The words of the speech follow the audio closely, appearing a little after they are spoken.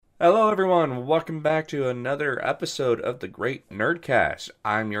Hello, everyone. Welcome back to another episode of the Great Nerdcast.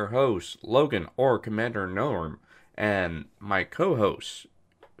 I'm your host, Logan, or Commander Norm, and my co-host,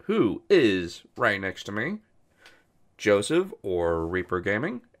 who is right next to me, Joseph, or Reaper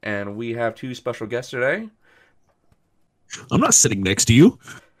Gaming, and we have two special guests today. I'm not sitting next to you.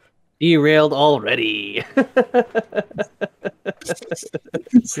 Derailed already.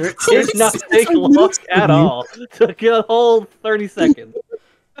 You're- Did not take long at all. Took a whole 30 seconds.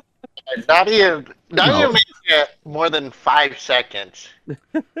 Not even No. make it more than 5 seconds.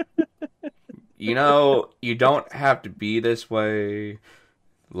 You know, you don't have to be this way.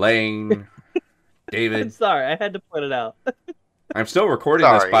 Lane, David, Sorry, I had to put it out. I'm still recording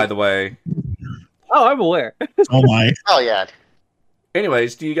this, Sorry. by the way. Oh, I'm aware. Oh my. Oh yeah.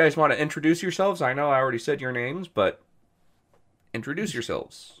 Anyways, do you guys want to introduce yourselves? I know I already said your names, but introduce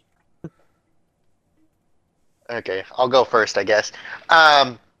yourselves. Okay, I'll go first, I guess.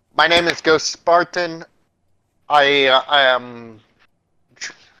 My name is Ghost Spartan. I am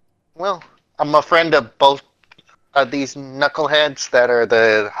I'm a friend of both of these knuckleheads that are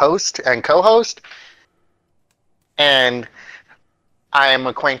the host and co-host, and I am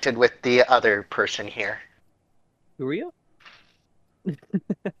acquainted with the other person here. Who are you?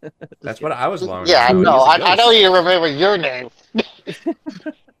 That's what I was wondering. Yeah, Oh, no, he's a I know ghost. you remember your name.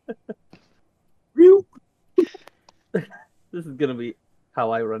 This is gonna be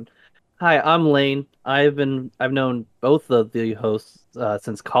how I run. Hi, I'm Lane. I've known both of the hosts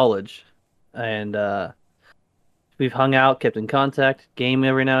since college, and we've hung out, kept in contact, game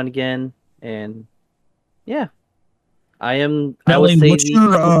every now and again, and yeah, I would Natalie, say what's your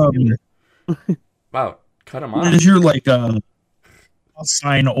Wow, cut him what off. is your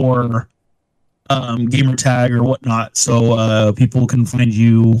sign or gamer tag or whatnot, so people can find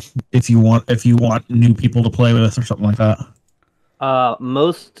you if you want new people to play with or something like that.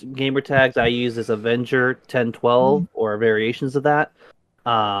 Most gamer tags I use is Avenger 1012 or variations of that.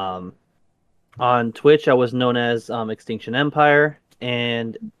 On Twitch, I was known as Extinction Empire,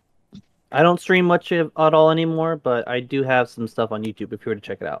 and I don't stream much at all anymore, but I do have some stuff on YouTube if you were to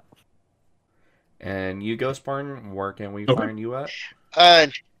check it out. And you, Ghost Barn, where can we Okay. find you at?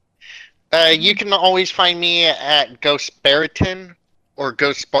 You can always find me at Ghost Bariton or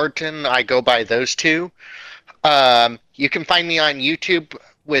Ghost Spartan. I go by those two. You can find me on YouTube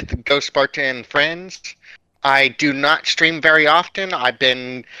with Ghost Spartan and Friends. I do not stream very often. I've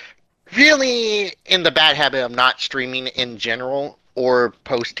been really in the bad habit of not streaming in general or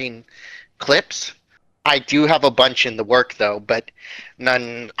posting clips. I do have a bunch in the work though, but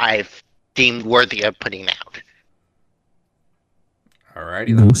none I've deemed worthy of putting out.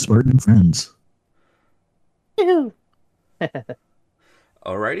 Alrighty then. No Spartan friends.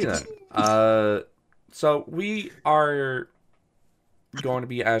 Alrighty then. So we are going to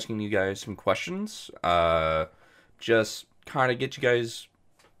be asking you guys some questions. Just kind of get you guys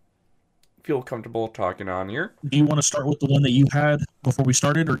feel comfortable talking on here. Do you want to start with the one that you had before we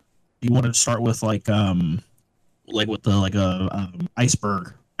started, or do you want to start with with the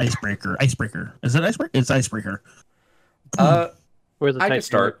icebreaker? Is it icebreaker? It's icebreaker. Where's the I could type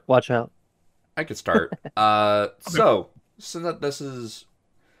start. number? Watch out. I could start. So since that this is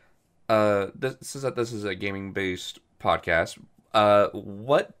a gaming based podcast,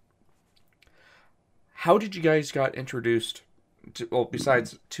 how did you guys got introduced to, well,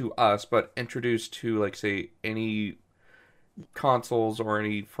 besides to us, but introduced to, like, say, any consoles or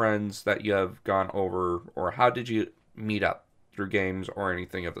any friends that you have gone over, or how did you meet up through games or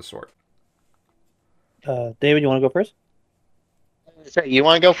anything of the sort? David, you want to go first? So you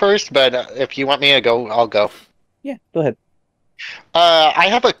want to go first, but if you want me to go, I'll go. Yeah, go ahead. I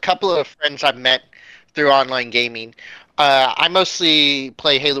have a couple of friends I've met through online gaming. I mostly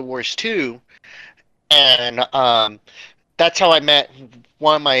play Halo Wars 2, and that's how I met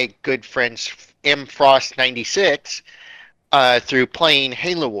one of my good friends, M Frost 96, through playing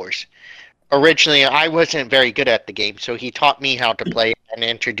Halo Wars. Originally, I wasn't very good at the game, so he taught me how to play and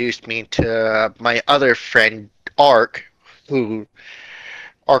introduced me to my other friend, Ark, who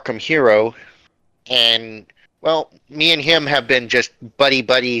Arkham Hero, and well, me and him have been just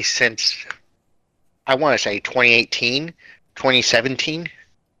buddy since I want to say 2018, 2017.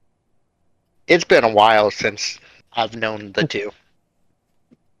 It's been a while since I've known the two.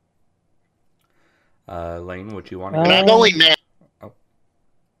 Lane, would you want And to I've only met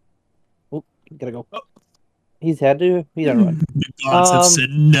Gotta go. He's had to. He gotta run. The gods have said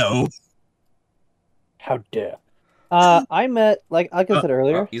no. How dare. I met, like I said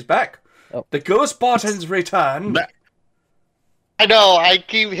earlier. He's back. Oh. The Ghost Botton's returned. Back. I know. I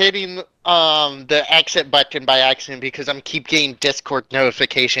keep hitting the exit button by accident because I'm keep getting Discord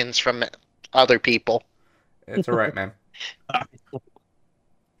notifications from other people. It's all right, man.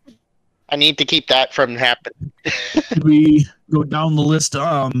 I need to keep that from happening. Should we go down the list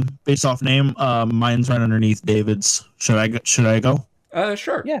based off name? Mine's right underneath David's. Should I go?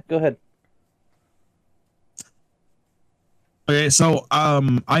 Sure. Yeah, go ahead. Okay, so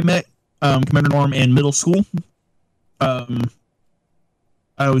I met Commander Norm in middle school.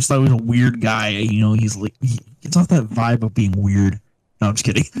 I always thought he was a weird guy. You know, he's like it's not that vibe of being weird. No, I'm just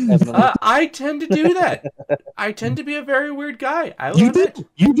kidding. I tend to do that. I tend to be a very weird guy. I You love do. it.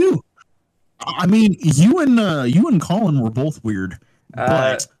 You do. I mean, you and Colin were both weird,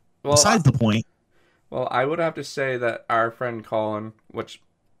 but besides the point. Well, I would have to say that our friend Colin, which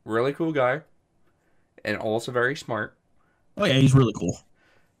really cool guy, and also very smart. Oh yeah, he's really cool.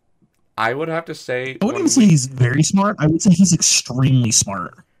 I would have to say. I wouldn't even say he's very smart. I would say he's extremely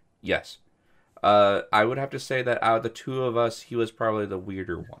smart. Yes. I would have to say that out of the two of us, he was probably the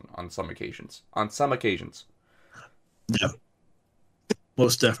weirder one on some occasions. Yeah.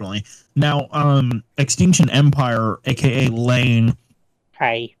 Most definitely. Now, Extinction Empire, aka Lane.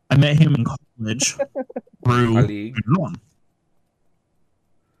 Hi. I met him in college through Ali. Norm.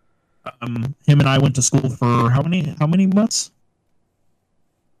 Him and I went to school for how many months?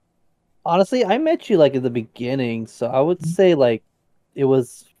 Honestly, I met you like at the beginning, so I would say like it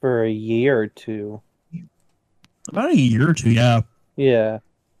was for a year or two. About a year or two, yeah. Yeah.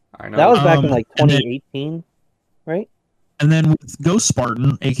 I know. That was back in Um, like and then- 2018, right? And then with Ghost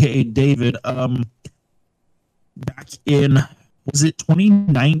Spartan, aka David, back in was it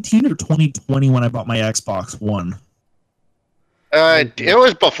 2019 or 2020 when I bought my Xbox One? It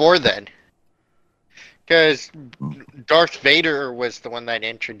was before then. Because Darth Vader was the one that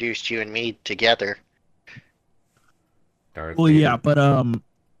introduced you and me together. Darth Well, Vader. yeah, but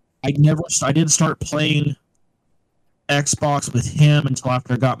I didn't start playing Xbox with him until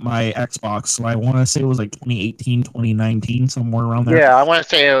after I got my Xbox. So I want to say it was like 2018, 2019, somewhere around there. Yeah, I want to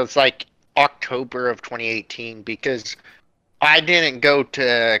say it was like October of 2018 because I didn't go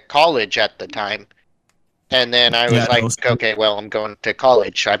to college at the time. And then I was Yeah, like, no, so- okay, well, I'm going to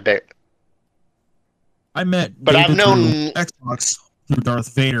college. I bet. I met But I've David known- through Xbox through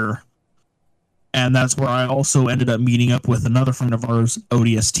Darth Vader, and that's where I also ended up meeting up with another friend of ours,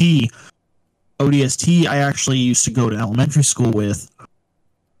 ODST. ODST, I actually used to go to elementary school with.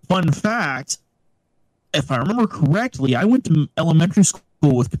 Fun fact, if I remember correctly, I went to elementary school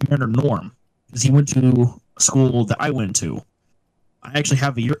with Commander Norm because he went to a school that I went to. I actually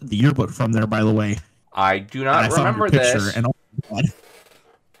have the yearbook from there, by the way. I do And I not found remember your picture, this. and oh my God.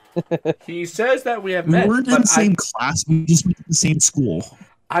 He says that we have We met, weren't in but the same class. We just went to the same school.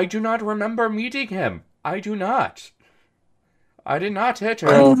 I do not remember meeting him. I do not. I did not hit I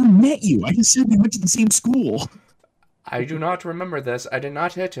her. never met you. I just said we went to the same school. I do not remember this. I did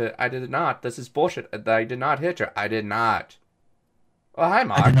not hit her. I did not. This is bullshit. I did not hit her. I did not. Oh, hi, I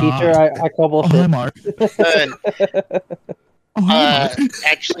Mark. did not. Teacher, I call Oh, hi, bullshit. Mark. Uh, Oh, hi, Mark.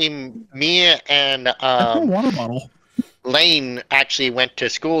 actually, me and I got a water bottle. Lane actually went to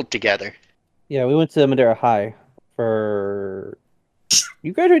school together. Yeah, we went to Madeira High for.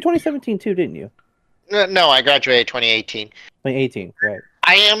 You graduated 2017 too, didn't you? No, I graduated 2018. 2018, right?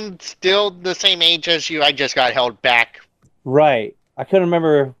 I am still the same age as you. I just got held back. Right. I couldn't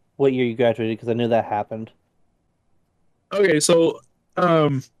remember what year you graduated because I knew that happened. Okay, so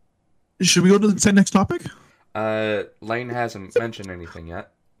should we go to the next topic? Lane hasn't mentioned anything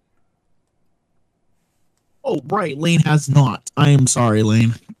yet. Oh, right. Lane has not. I am sorry,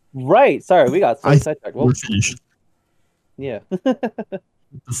 Lane. Right. Sorry, we got so I- sidetracked. Well, We're finished. yeah.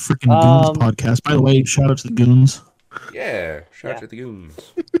 The freaking Goons podcast. By the way, shout out to the Goons. Yeah, shout out Yeah. to the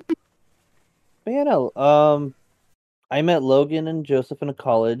goons. But yeah, no. I met Logan and Joseph in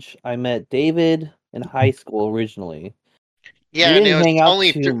college. I met David in high school originally. Yeah, we and it didn't was hang out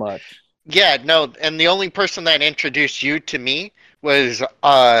only too much. Yeah, no, and the only person that introduced you to me was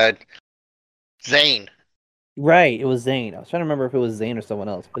Zane. Right, it was Zane. I was trying to remember if it was Zane or someone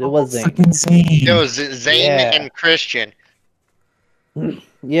else, but it was Zane. Freaking Zane. It was Zane Yeah. and Christian.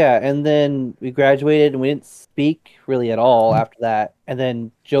 Yeah, and then we graduated and we didn't speak really at all after that. And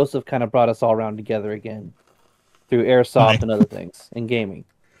then Joseph kind of brought us all around together again through airsoft Right. and other things and gaming.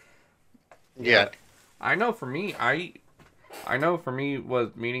 Yeah. I know for me, was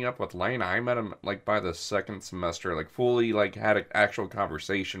meeting up with Lane. I met him like by the second semester, like fully like had an actual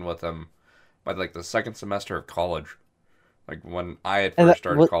conversation with him by like the second semester of college, like when I had And first that-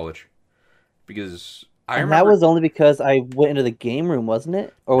 started what- college. Because I And remember that was only because I went into the game room, wasn't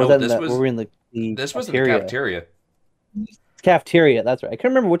it? Or was No, that this was- were we in the this was in the cafeteria? cafeteria. Cafeteria, that's right. I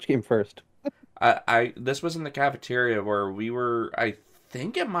couldn't remember which came first. This was in the cafeteria where we were. I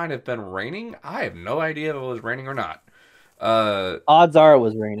think it might have been raining. I have no idea if it was raining or not. Odds are it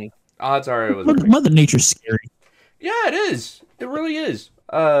was raining. Odds are it was Mother, raining. Mother Nature's scary. Yeah, it is. It really is.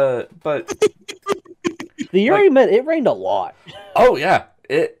 But The year like- we met, it rained a lot. oh yeah,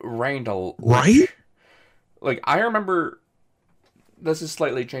 it rained Right? Like I remember. This is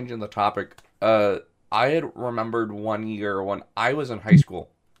slightly changing the topic. I had remembered one year when I was in high school.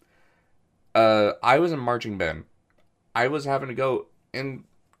 I was in marching band. I was having to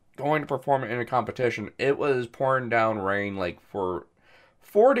going to perform in a competition. It was pouring down rain like for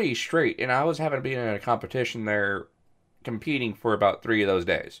 4 days straight, and I was having to be in a competition there, competing for about 3 of those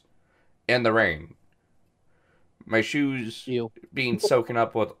days, in the rain. My shoes You. being soaking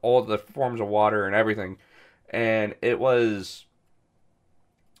up with all the forms of water and everything, and it was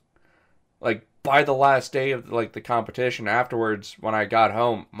like by the last day of like the competition afterwards, when I got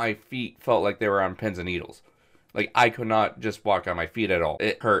home, my feet felt like they were on pins and needles. Like I could not just walk on my feet at all.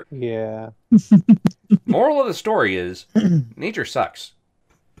 It hurt. Yeah. Moral of the story is nature sucks.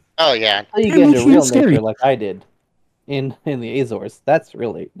 Oh yeah. Until you Yeah, get into nature real is scary. nature like I did in the Azores. That's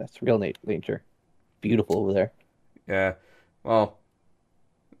real nature. Beautiful over there. Yeah. Well,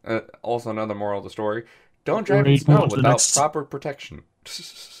 also another moral of the story: don't We're drive in ready to move snow on to the without next- proper protection.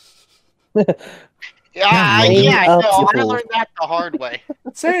 Yeah, Logan, yeah, I up know. I people. learned that the hard way.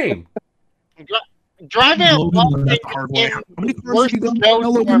 Same. Driving a Logan long learned that the way hard way. in How many cars worst have you got now,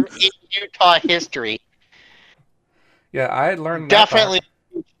 Logan? snowstorm in Utah history. Yeah, I had learned Definitely.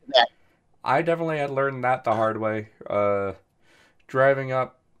 I definitely had learned that the hard way. Driving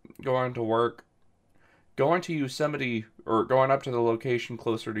up, going to work, going to Yosemite, or going up to the location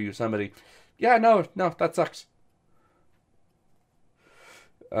closer to Yosemite. Yeah, no, that sucks.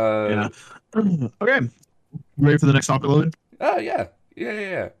 Yeah. Okay. Ready for the next topic, Logan? Oh, yeah.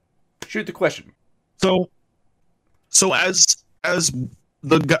 Shoot the question. So as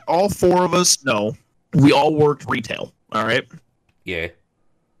all four of us know, we all worked retail. All right. Yeah.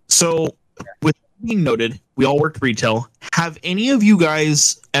 So with that being noted, we all worked retail. Have any of you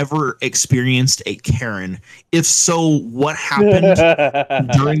guys ever experienced a Karen? If so, what happened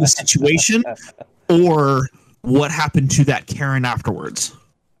during the situation, or what happened to that Karen afterwards?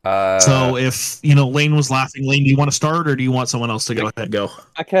 So if Lane was laughing, Lane, do you want to start, or do you want someone else to go ahead and go?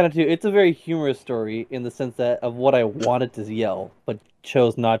 I kind of do. It's a very humorous story in the sense that of what I wanted to yell, but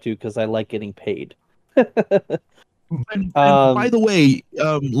chose not to because I like getting paid. And by the way,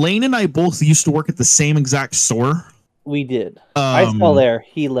 Lane and I both used to work at the same exact store. We did. I still there.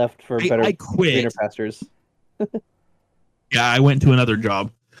 He left for better I quit. greener pastures. Yeah, I went to another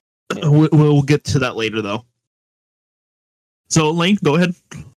job. Yeah. We'll get to that later, though. So, Lane, go ahead.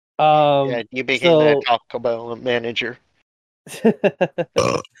 Yeah, you became so- the Taco Bell manager.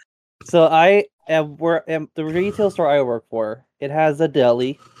 So I am the retail store I work for. It has a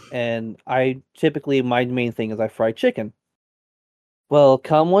deli, and I typically my main thing is I fry chicken. Well,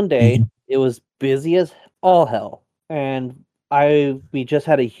 come one day, it was busy as all hell, and we just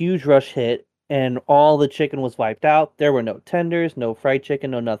had a huge rush hit, and all the chicken was wiped out. There were no tenders, no fried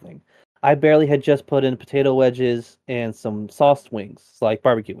chicken, no nothing. I barely had just put in potato wedges and some sauce wings, like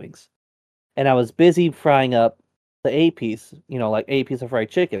barbecue wings, and I was busy frying up the A piece, like a piece of fried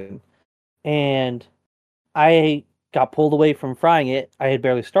chicken. And I got pulled away from frying it. I had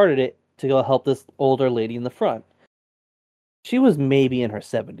barely started it to go help this older lady in the front. She was maybe in her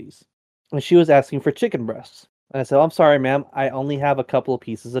 70s, and she was asking for chicken breasts. And I said, I'm sorry, ma'am. I only have a couple of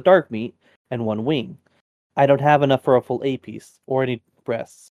pieces of dark meat and one wing. I don't have enough for a full A piece or any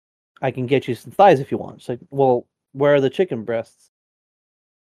breasts. I can get you some thighs if you want. She's like, well, where are the chicken breasts?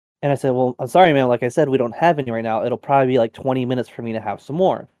 And I said, well, I'm sorry, ma'am. Like I said, we don't have any right now. It'll probably be like 20 minutes for me to have some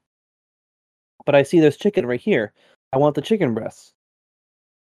more. But I see there's chicken right here. I want the chicken breasts.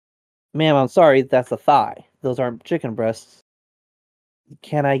 Ma'am, I'm sorry, that's a thigh. Those aren't chicken breasts.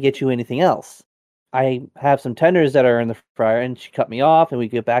 Can I get you anything else? I have some tenders that are in the fryer, and she cut me off, and we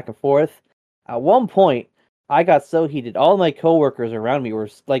get back and forth. At one point, I got so heated. All my coworkers around me were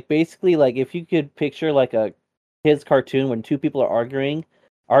like, basically, like if you could picture like a kid's cartoon when two people are arguing,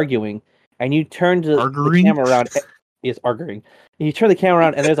 and you turn the camera around. Is arguing. And you turn the camera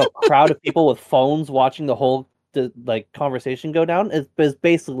around, and there's a crowd of people with phones watching the whole conversation go down. It's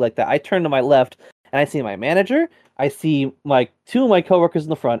basically like that. I turn to my left, and I see my manager. I see two of my coworkers in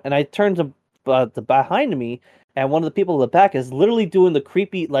the front, and I turn to behind me, and one of the people in the back is literally doing the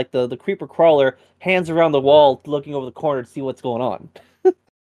creepy, like the creeper crawler, hands around the wall, looking over the corner to see what's going on. Was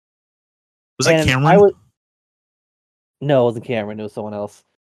that Cameron? No, it wasn't Cameron. It was someone else.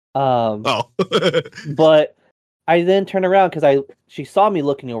 Oh. But I then turned around because she saw me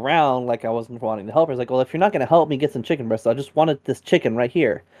looking around like I wasn't wanting to help her. I was like, well, if you're not going to help me get some chicken breasts, I just wanted this chicken right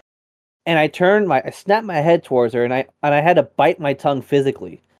here. And I snapped my head towards her, and I had to bite my tongue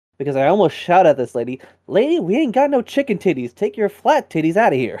physically because I almost shouted at this lady, "Lady, we ain't got no chicken titties. Take your flat titties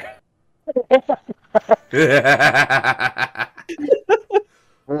out of here."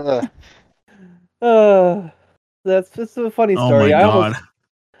 That's just a funny Oh my story. god.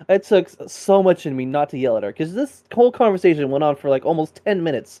 It took so much in me not to yell at her because this whole conversation went on for like almost 10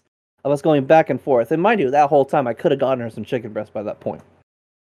 minutes of us going back and forth. And mind you, that whole time I could have gotten her some chicken breast by that point.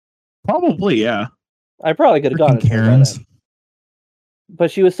 Probably, yeah. I probably could have gotten Freaking it to her by Karens. then.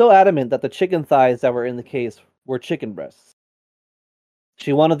 But she was so adamant that the chicken thighs that were in the case were chicken breasts.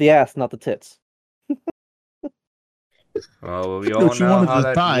 She wanted the ass, not the tits. Well, we No, all she know wanted how the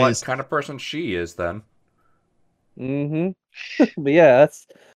what thighs. kind of person she is then. Mm-hmm. But yeah, that's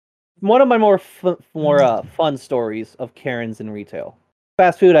one of my more fun stories of Karens in retail.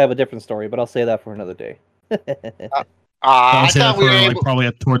 Fast food, I have a different story, but I'll say that for another day. I'll I say that thought we for were like able.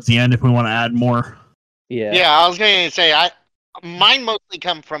 probably towards the end if we want to add more. Yeah. Yeah, I was going to say mine mostly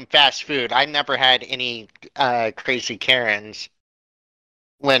come from fast food. I never had any crazy Karens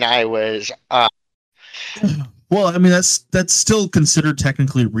when I was. Well, I mean that's still considered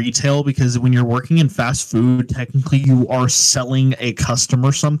technically retail because when you're working in fast food, technically you are selling a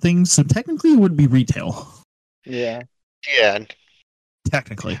customer something, so technically it would be retail. Yeah. Yeah,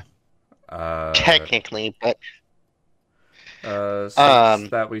 Technically. technically, but Since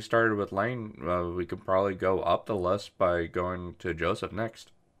that we started with Lane, we could probably go up the list by going to Joseph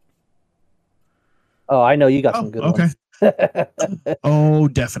next. Oh, I know you got some good Okay. ones. Oh,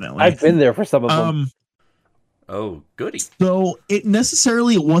 definitely. I've been there for some of them. Oh, goody. So it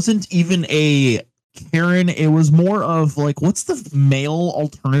wasn't even a Karen. It was more of like, what's the male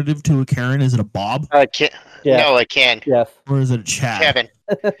alternative to a Karen? Is it a Bob no, I can't. Jeff. or is it a Chad? Kevin,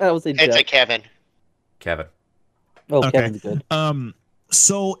 I would say it's Jeff. a Kevin. Kevin. Oh, Okay. Kevin's good.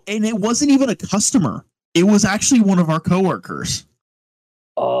 So, and it wasn't even a customer. It was actually one of our coworkers.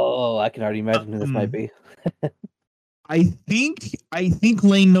 Oh, I can already imagine who this might be. I think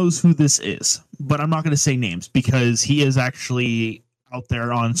Lane knows who this is, but I'm not going to say names because he is actually out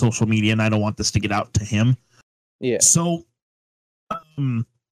there on social media, and I don't want this to get out to him. Yeah. So,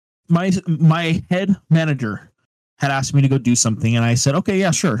 my head manager had asked me to go do something, and I said, okay,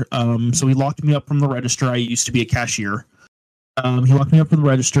 yeah, sure. So he locked me up from the register. I used to be a cashier. He locked me up from the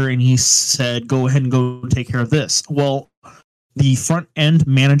register, and he said, go ahead and go take care of this. Well, the front end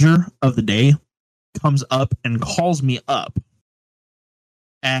manager of the day comes up and calls me up.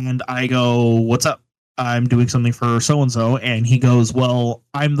 And I go, what's up? I'm doing something for so-and-so. And he goes, well,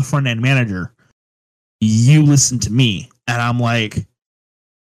 I'm the front end manager. You listen to me. And I'm like,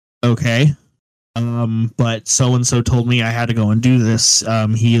 okay. But so-and-so told me I had to go and do this.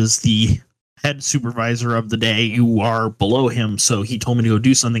 He is the head supervisor of the day. You are below him. So he told me to go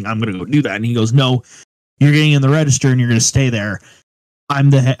do something. I'm going to go do that. And he goes, no, you're getting in the register and you're going to stay there. I'm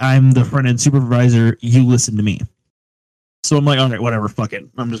the front end supervisor. You listen to me. So I'm like, all right, whatever, fuck it.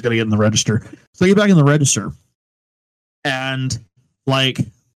 I'm just gonna get in the register. So I get back in the register, and like,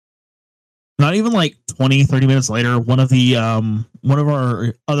 not even like 20, 30 minutes later, one of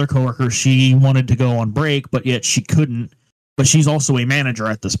our other coworkers, she wanted to go on break, but yet she couldn't. But she's also a manager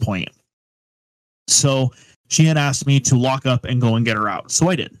at this point. So she had asked me to lock up and go and get her out. So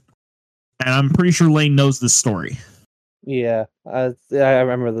I did. And I'm pretty sure Lane knows this story. Yeah, I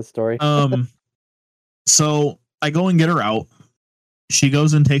remember the story. So I go and get her out. She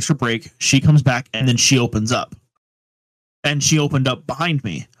goes and takes her break. She comes back, and then she opens up. And she opened up behind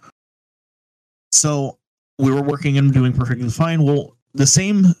me. So we were working and doing perfectly fine. Well, the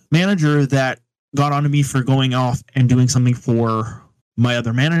same manager that got onto me for going off and doing something for my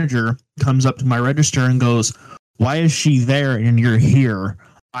other manager comes up to my register and goes, why is she there and you're here?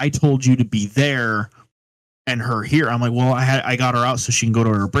 I told you to be there and her here. I'm like, well, I got her out so she can go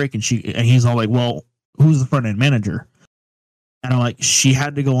to her break. And he's all like, well, who's the front end manager? And I'm like, she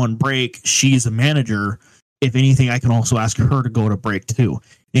had to go on break. She's a manager. If anything, I can also ask her to go to break too.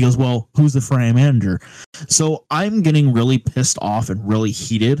 He goes, well, who's the front end manager? So I'm getting really pissed off and really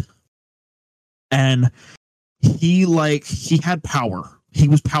heated. And he had power. He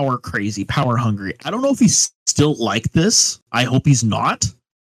was power crazy, power hungry. I don't know if he's still like this. I hope he's not.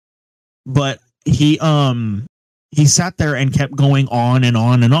 But he sat there and kept going on and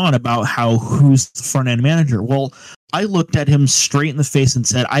on and on about who's the front end manager. Well, I looked at him straight in the face and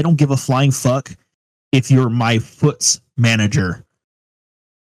said, I don't give a flying fuck if you're my foot's manager.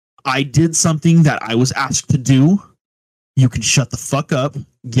 I did something that I was asked to do. You can shut the fuck up,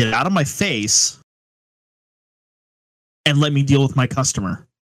 get out of my face, and let me deal with my customer.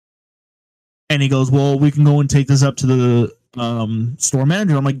 And he goes, well, we can go and take this up to the store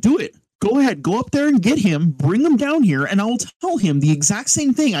manager. I'm like, do it. Go ahead. Go up there and get him. Bring him down here, and I'll tell him the exact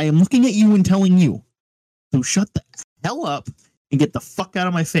same thing. I am looking at you and telling you. So shut the hell up and get the fuck out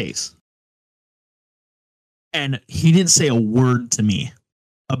of my face. And he didn't say a word to me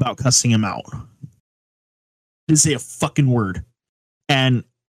about cussing him out. Didn't say a fucking word. And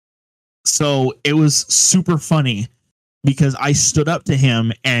so it was super funny because I stood up to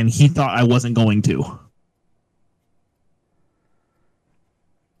him and he thought I wasn't going to.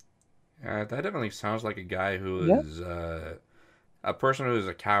 That definitely sounds like a guy who is a person who is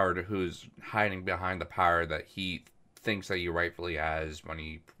a coward who's hiding behind the power that he thinks that he rightfully has when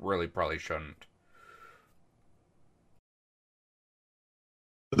he really probably shouldn't.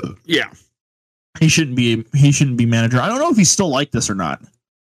 Yeah. He shouldn't be manager. I don't know if he's still like this or not.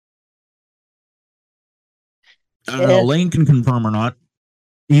 I don't know. Lane can confirm or not.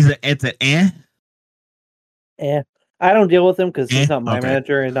 It's an I don't deal with him because he's not my Okay.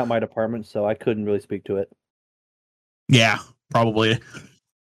 manager and not my department, so I couldn't really speak to it. Yeah, probably.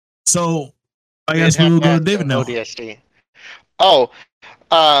 So I guess we will go to David now. ODST.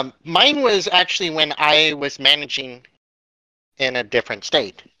 Mine was actually when I was managing in a different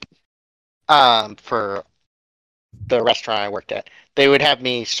state. For the restaurant I worked at, they would have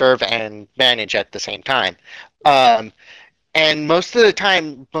me serve and manage at the same time. And most of the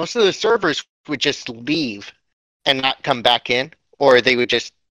time, most of the servers would just leave and not come back in, or they would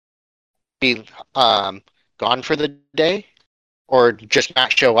just be gone for the day, or just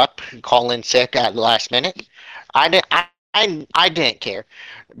not show up and call in sick at the last minute. I didn't care,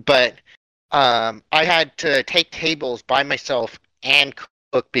 but I had to take tables by myself and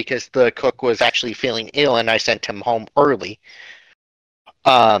cook because the cook was actually feeling ill, and I sent him home early.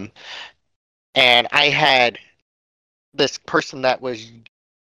 And I had this person that was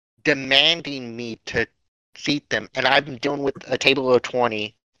demanding me to seat them, and I've been dealing with a table of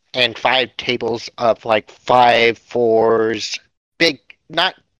 20 and 5 tables of like 5 4s,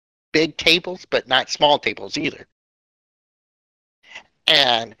 not big tables, but not small tables either.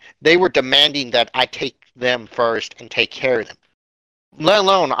 And they were demanding that I take them first and take care of them. Let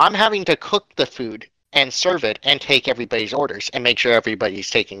alone, I'm having to cook the food and serve it and take everybody's orders and make sure everybody's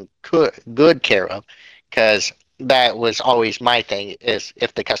taken good care of, because that was always my thing, is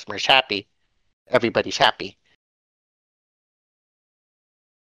if the customer's happy, everybody's happy.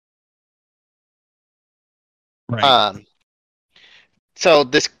 Right. So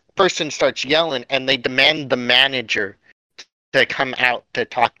this person starts yelling, and they demand the manager to come out to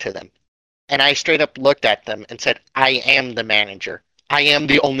talk to them. And I straight up looked at them and said, I am the manager. I am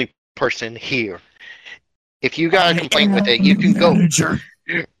the only person here. If you got a complaint with it, you can manager.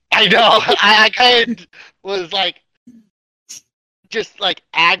 Go. I know. I kind of was like, just like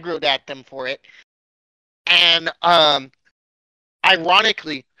aggroed at them for it. And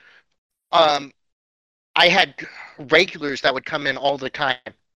ironically, I had regulars that would come in all the time.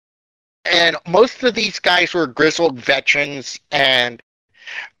 And most of these guys were grizzled veterans and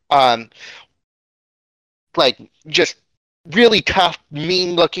like just really tough,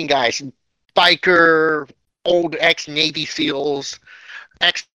 mean-looking guys. Biker, old ex-Navy SEALs,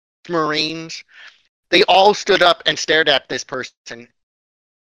 ex-Marines. They all stood up and stared at this person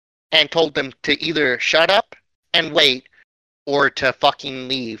and told them to either shut up and wait or to fucking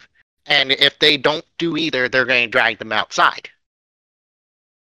leave. And if they don't do either, they're going to drag them outside.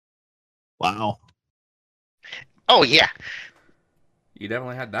 Wow. Oh, yeah. You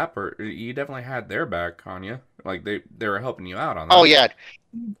definitely had that you definitely had their back on you. Like they were helping you out on that. Oh, yeah.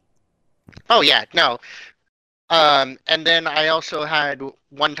 Oh, yeah. No. And then I also had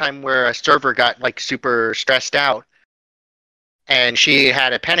one time where a server got like super stressed out, and she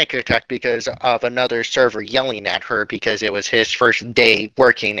had a panic attack because of another server yelling at her because it was his first day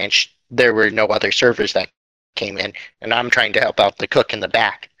working, and there were no other servers that came in, and I'm trying to help out the cook in the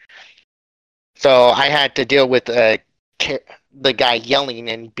back. So I had to deal with the guy yelling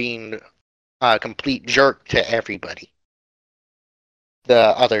and being a complete jerk to everybody.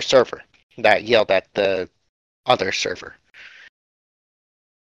 The other server that yelled at the other server.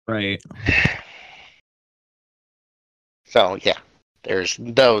 Right. So yeah, there's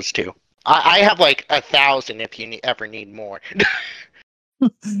those two. I have like 1,000 if you ever need more.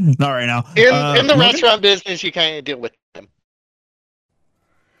 Not right now. In the Logan? restaurant business, you kind of deal with them.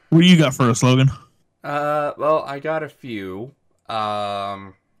 What do you got for us, Logan? Well, I got a few.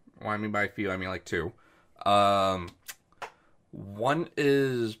 Well, I mean by a few, I mean like 2. One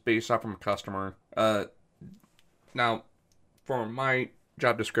is based off from a customer. Now, for my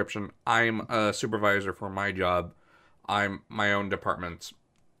job description, I'm a supervisor for my job. I'm my own department's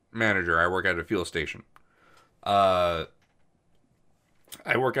manager. I work at a fuel station. I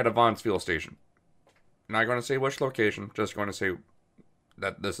work at a Vaughn's fuel station. Not going to say which location, just going to say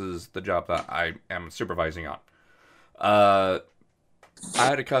that this is the job that I am supervising on. I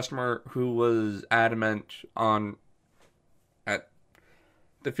had a customer who was adamant on at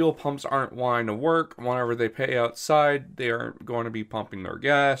the fuel pumps aren't wanting to work. Whenever they pay outside, they aren't going to be pumping their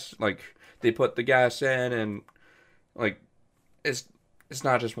gas. Like, they put the gas in and, like, it's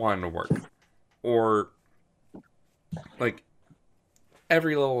not just wanting to work. Or, like,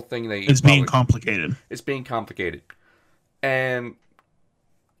 every little thing that it's being complicated. It's being complicated. And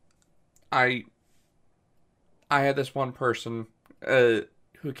I had this one person who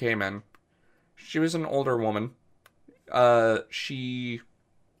came in. She was an older woman. She...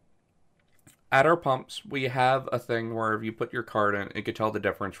 At our pumps, we have a thing where if you put your card in, it can tell the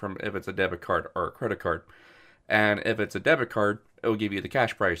difference from if it's a debit card or a credit card. And if it's a debit card, it will give you the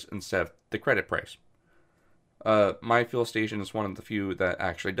cash price instead of the credit price. My fuel station is one of the few that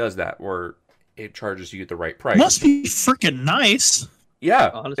actually does that, where it charges you the right price. Must be freaking nice. Yeah,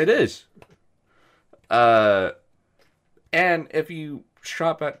 Honestly. it is. And if you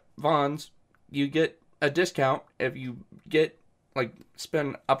shop at Vaughn's, you get a discount. If you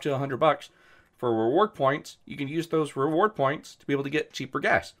spend up to $100 for reward points, you can use those reward points to be able to get cheaper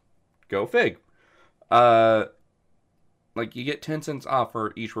gas. Go fig. You get 10 cents off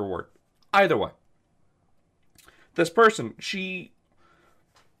for each reward. Either way. This person, she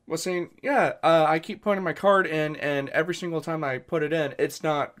was saying, I keep putting my card in, and every single time I put it in, it's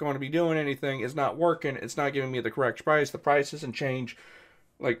not going to be doing anything. It's not working. It's not giving me the correct price. The price doesn't change.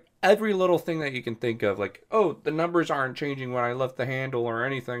 Like, every little thing that you can think of. Like, oh, the numbers aren't changing when I lift the handle or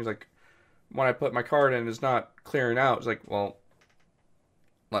anything. It's like, when I put my card in, it's not clearing out. It's like, well,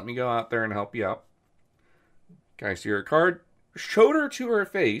 let me go out there and help you out. Can I see your card? Showed her to her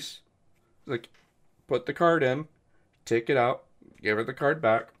face. Like, put the card in, take it out, give her the card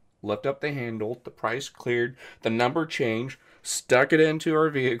back, lift up the handle, the price cleared, the number changed, stuck it into her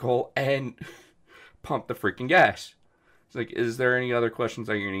vehicle, and pumped the freaking gas. It's like, is there any other questions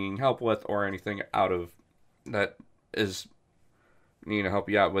that you're needing help with, or anything out of that is needing to help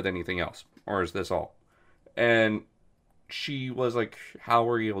you out with anything else? Or is this all? And she was like, how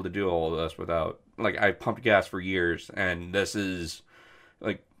were you able to do all of this without, like, I pumped gas for years, and this is,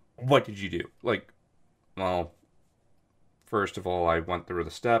 like, what did you do? Like, well, first of all, I went through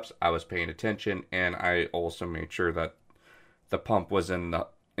the steps, I was paying attention, and I also made sure that the pump was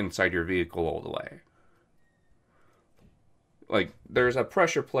inside your vehicle all the way. Like, there's a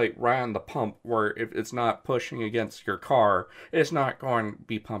pressure plate right on the pump where if it's not pushing against your car, it's not going to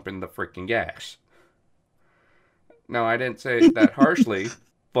be pumping the freaking gas. Now, I didn't say it that harshly,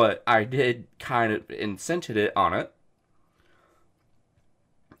 but I did kind of incented it on it.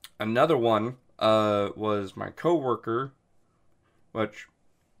 Another one was my coworker, which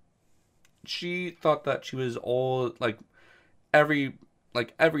she thought that she was all, everything,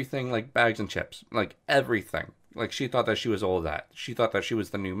 like bags and chips, like everything. Like, she thought that she was all of that. She thought that she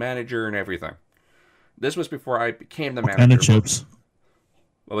was the new manager and everything. This was before I became the manager. What kind of chips?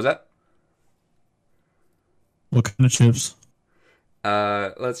 What was that? What kind of chips?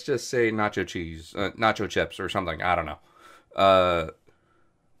 Let's just say nacho cheese, nacho chips or something. I don't know.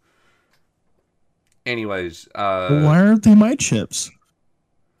 Anyways, Why aren't they my chips?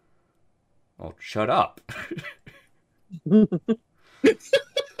 Well, shut up.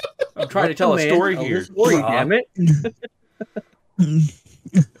 I'm trying to tell a story here. Damn it.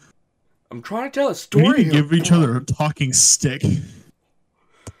 I'm trying to tell a We story need to here. give each other a talking stick.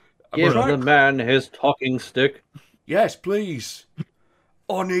 Give the man his talking stick. Yes, please.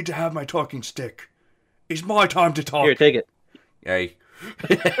 I need to have my talking stick. It's my time to talk. Here, take it. Yay.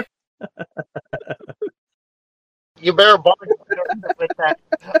 You better bond with that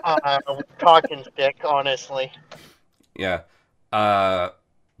talking stick, honestly. Yeah.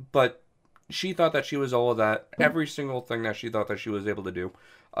 But she thought that she was all of that. Every single thing that she thought that she was able to do.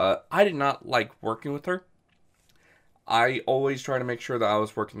 I did not like working with her. I always try to make sure that I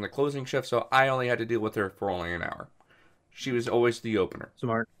was working the closing shift, so I only had to deal with her for only an hour. She was always the opener.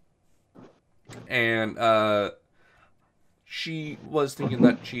 Smart. And she was thinking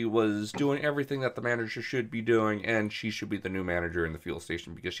that she was doing everything that the manager should be doing, and she should be the new manager in the fuel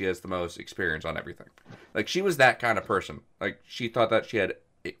station because she has the most experience on everything. Like, she was that kind of person. Like, she thought that she had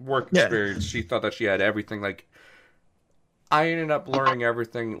work experience. She thought that she had everything. Like, I ended up learning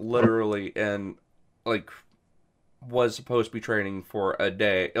everything literally, and, like, was supposed to be training for a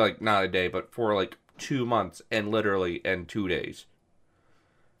day. Like, not a day, but for, like, 2 months, and literally in 2 days.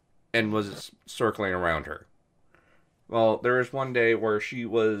 And was circling around her. Well, there was one day where she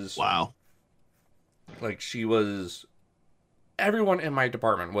was Wow. like everyone in my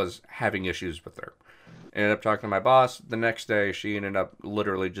department was having issues with her. Ended up talking to my boss. The next day, she ended up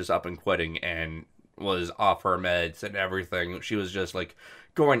literally just up and quitting and was off her meds and everything. She was just like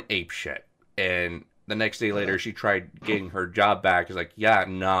going ape shit. And the next day later, she tried getting her job back. It's like, yeah,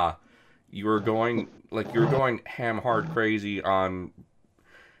 nah, you were going ham hard crazy on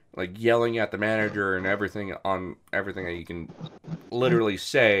like yelling at the manager and everything on everything that you can literally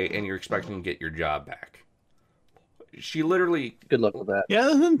say, and you're expecting to get your job back. She literally, Good luck with that. Yeah, that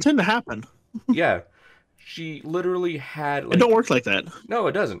doesn't tend to happen. yeah, she literally had like It don't work like that. no,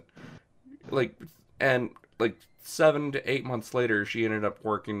 it doesn't. Like, and like 7 to 8 months later, she ended up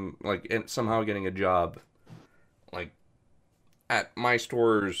working like and somehow getting a job, like at my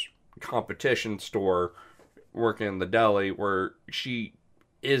store's competition store, working in the deli, where she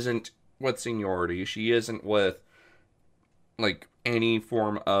isn't with seniority. She isn't with like any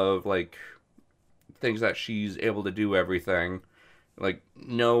form of like things that she's able to do everything. Like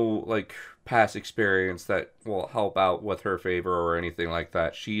no like past experience that will help out with her favor or anything like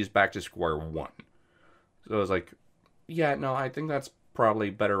that. She's back to square one. So I was like, yeah, no, I think that's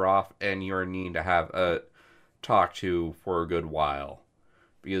probably better off, and you're needing to have a talk to for a good while.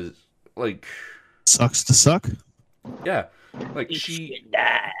 Because like Sucks to suck. yeah, like she No,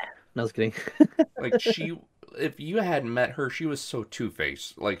 I was kidding. like she if you had met her, she was so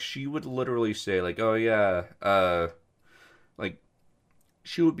two-faced. Like she would literally say like, "Oh yeah, like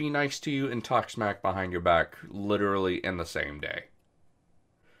she would be nice to you and talk smack behind your back literally in the same day."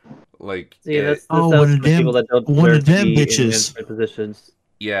 Like See, that's Oh, sounds one of for people them- that don't one of deserve to them be in bitches. management positions.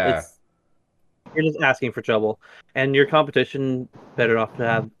 yeah. You're just asking for trouble, and your competition better off to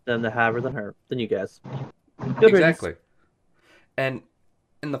have them to have her than you guys. Good riddance. Exactly. And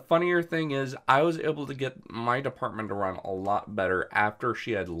the funnier thing is, I was able to get my department to run a lot better after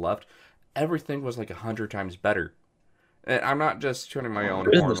she had left. Everything was like 100 times better. And I'm not just turning my own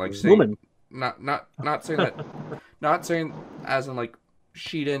horn, like saying Businesswoman. not saying that, not saying as in like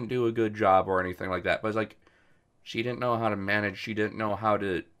she didn't do a good job or anything like that, but it's like she didn't know how to manage. She didn't know how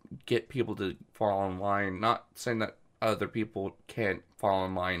to get people to fall in line. Not saying that other people can't fall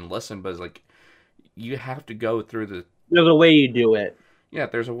in line and listen, but it's like you have to go through the There's a way you do it. yeah,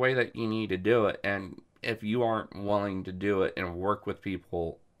 there's a way that you need to do it, and if you aren't willing to do it and work with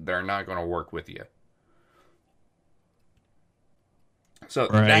people, they're not going to work with you. So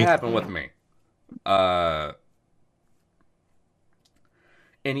that Right. happened with me.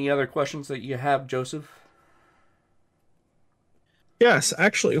 Any other questions that you have, Joseph? Yes,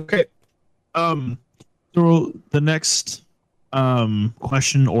 actually. Okay. So the next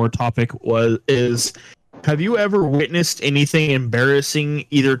question or topic is have you ever witnessed anything embarrassing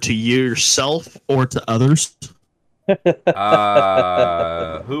either to yourself or to others? Who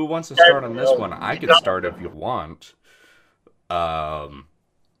wants to start on this one? I could start if you want.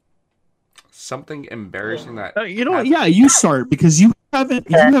 Something embarrassing that You know what? Yeah, you start because you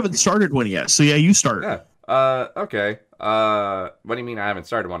haven't started one yet. So yeah, you start. yeah. Okay. What do you mean I haven't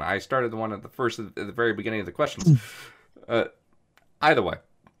started one? I started the one at the very beginning of the questions. Either way.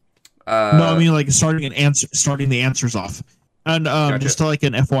 No, I mean like starting the answers off. And Gotcha. just to, like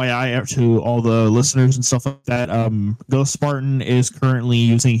an FYI to all the listeners and stuff like that, Ghost Spartan is currently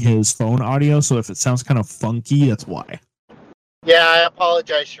using his phone audio, so if it sounds kind of funky, that's why. Yeah, I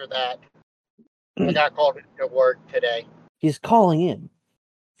apologize for that. I got called into work today. He's calling in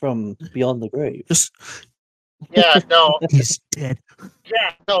from beyond the grave. Just Yeah, no, he's dead.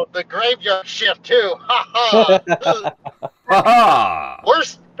 yeah, no, the graveyard shift too. Ha ha. Haha!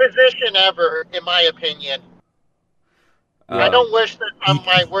 Worst position ever, in my opinion. I don't wish that I'm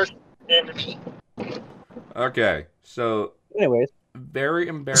my worst enemy. Okay, so Anyways, very So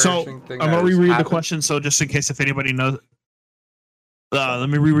embarrassing thing. I'm that gonna has reread the happened- question. So just in case if anybody knows, let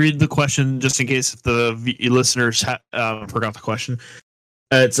me reread the question just in case if the listeners forgot the question.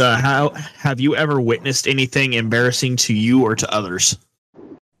 It's how have you ever witnessed anything embarrassing to you or to others?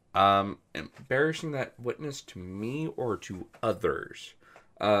 Embarrassing that witnessed to me or to others.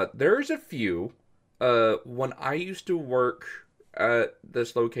 There's a few. When I used to work at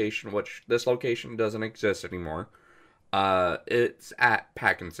this location, which this location doesn't exist anymore. It's at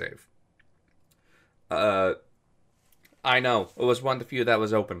Pack and Save. I know it was one of the few that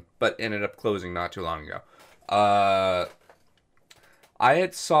was open, but ended up closing not too long ago. I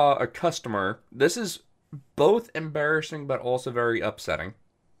had saw a customer. This is both embarrassing but also very upsetting.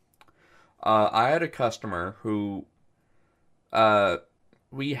 I had a customer who,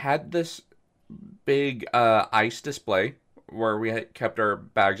 we had this big ice display where we had kept our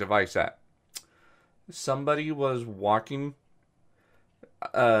bags of ice at. somebody was walking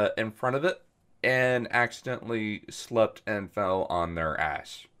in front of it and accidentally slipped and fell on their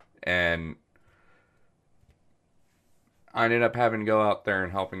ass. And I ended up having to go out there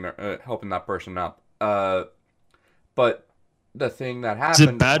and helping that person up. But the thing that Is it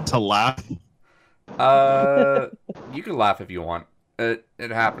happened, bad to laugh? you can laugh if you want. It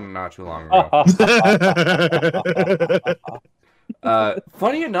happened not too long ago.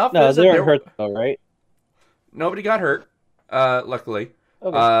 Funny enough, No, is they that weren't hurt though, right? nobody got hurt. Luckily.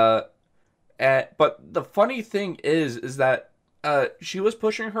 Okay. But the funny thing is that she was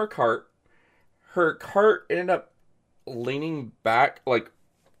pushing her cart. Her cart ended up leaning back, like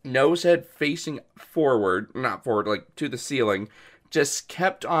nose head facing forward, not forward, like to the ceiling. Just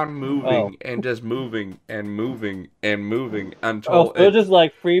kept on moving and just moving and moving and moving until so just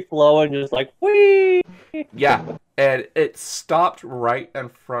like free flowing, just like whee. Yeah, and it stopped right in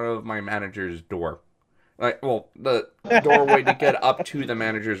front of my manager's door. Like, well, the doorway to get up to the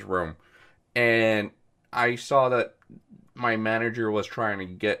manager's room. And I saw that my manager was trying to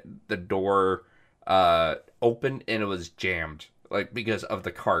get the door open, and it was jammed, like, because of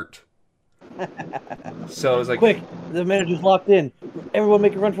the cart. So it was like, Quick, the manager's locked in. Everyone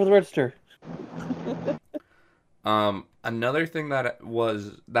make a run for the register. another thing that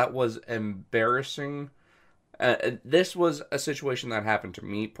was embarrassing. This was a situation that happened to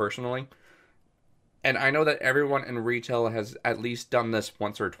me personally, and I know that everyone in retail has at least done this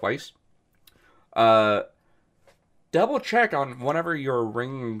once or twice. Double check on whenever you're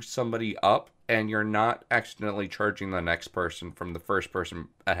ringing somebody up and you're not accidentally charging the next person from the first person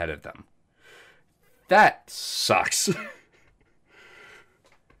ahead of them. That sucks.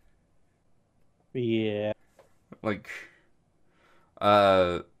 Yeah. Like,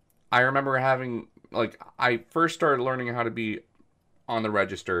 I remember having, like, I first started learning how to be on the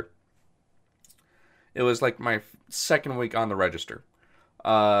register. It was like my second week on the register.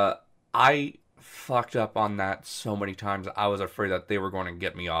 I fucked up on that so many times. I was afraid that they were going to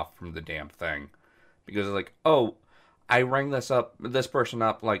get me off from the damn thing. Because, like, oh, I rang this person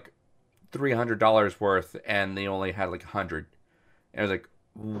up, like, $300 worth, and they only had, like, 100. And I was like,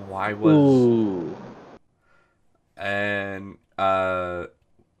 why was... Ooh. And,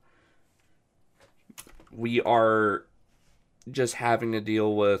 we are just having to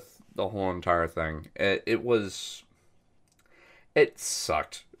deal with the whole entire thing. It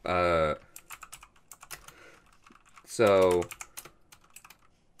sucked.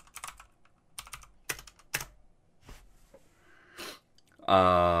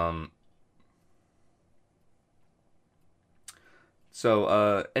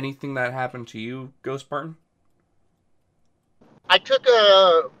 So anything that happened to you, Ghost Spartan? I took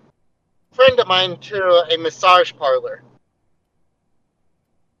a friend of mine to a massage parlor.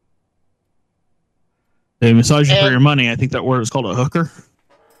 They massage you for And- your money. I think that word is called a hooker.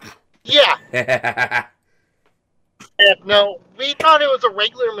 Yeah, and no, we thought it was a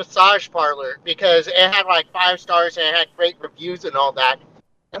regular massage parlor because it had like 5 stars and it had great reviews and all that.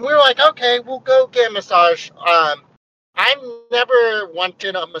 And we were like, okay, we'll go get a massage. I never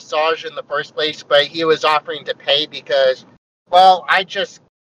wanted a massage in the first place, but he was offering to pay because, well, I just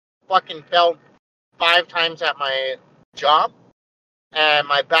fucking fell 5 times at my job, and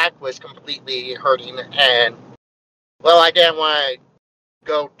my back was completely hurting, and, well, I didn't want to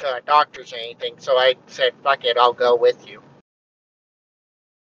go to a doctor's or anything, so I said, fuck it, I'll go with you.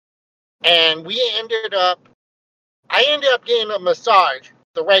 And I ended up getting a massage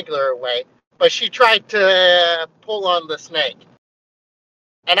the regular way, but she tried to pull on the snake.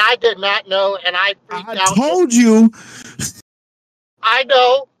 And I did not know, and I freaked out. I told you. I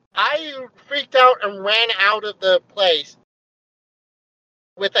know. I freaked out and ran out of the place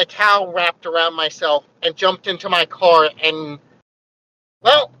with a towel wrapped around myself and jumped into my car. And,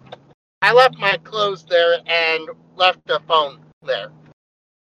 well, I left my clothes there and left the phone there.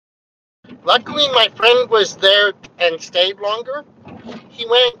 Luckily, my friend was there and stayed longer. He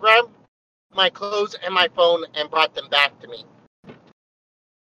went and grabbed my clothes and my phone and brought them back to me.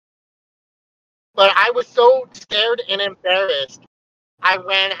 But I was so scared and embarrassed, I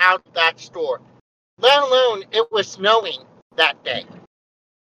ran out of that store. Let alone it was snowing that day.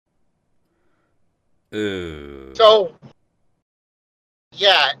 So,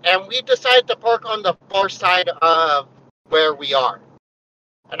 yeah, and we decided to park on the far side of where we are.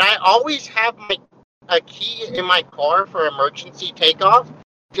 And I always have a key in my car for emergency takeoff,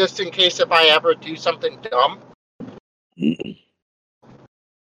 just in case if I ever do something dumb.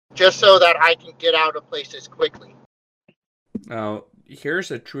 Just so that I can get out of places quickly. Now,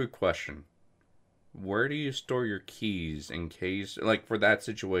 here's a true question. Where do you store your keys in case, like, for that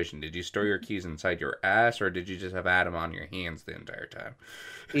situation? Did you store your keys inside your ass, or did you just have Adam on your hands the entire time?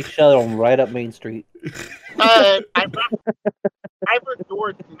 He shut them right up Main Street. I private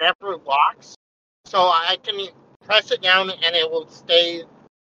door never locks, so I can press it down and it will stay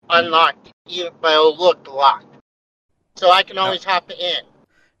unlocked, but it'll look locked. So I can always hop in.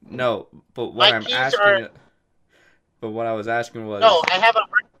 No, but what My I'm keys asking, are... but what I was asking was, No, I have a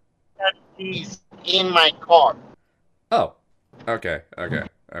set of keys in my car. oh, okay. Okay.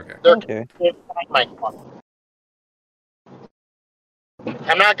 Inside my car.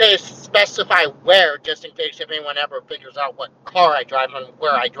 I'm not going to specify where, just in case if anyone ever figures out what car I drive and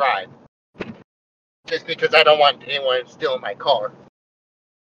where I drive. Just because I don't want anyone stealing my car.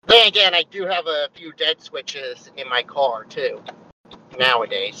 Then again, I do have a few dead switches in my car, too,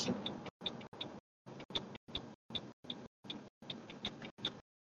 nowadays.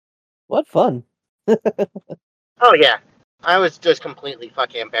 What fun. Oh, yeah. I was just completely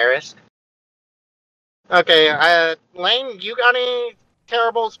fucking embarrassed. Okay, Lane, you got any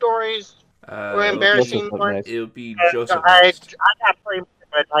terrible stories or embarrassing Joseph's up ones? next. It would be Joseph I next. got pretty much,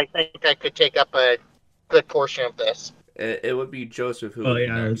 but I think I could take up a good portion of this. It would be Joseph who Oh would be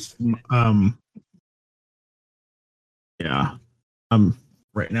yeah, next. yeah.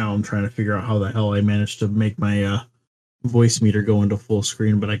 Right now I'm trying to figure out how the hell I managed to make my voice meter go into full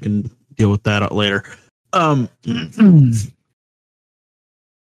screen, but I can deal with that out later.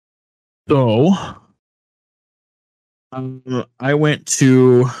 So I went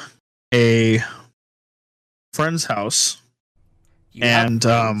to a friend's house You have and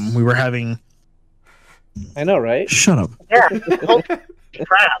friends. we were having I know, right? shut up. Yeah, holy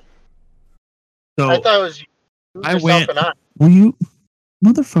crap. So I thought it was you I yourself went- and I. will you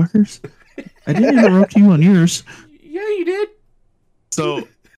motherfuckers? I didn't interrupt you on yours. Yeah, you did. So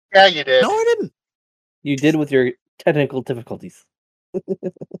Yeah, you did. no, I didn't. You did with your technical difficulties.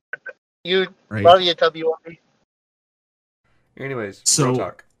 You Right. love you, WRB. Anyways, So- real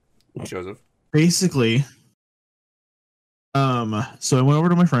talk. Joseph. Basically, so I went over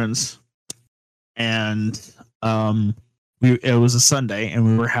to my friends, and it was a Sunday, and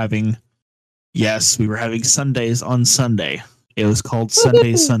we were having Sundays on Sunday. It was called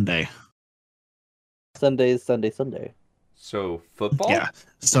Sundays Sunday. Sunday. So, football? Yeah.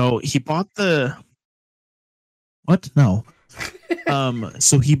 So he bought the what? No.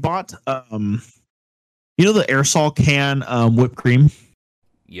 So he bought you know the aerosol can whipped cream,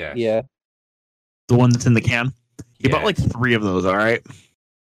 Yes. Yeah. the one that's in the can. He bought like Yes. 3 of those. All right.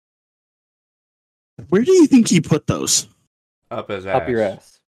 Where do you think he put those? Up his ass. Up your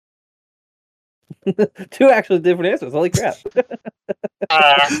ass. 2 actually different answers. Holy crap. So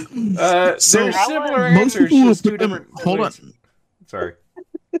They're similar most answers, people just would two put them. different. Hold on. ways. Sorry.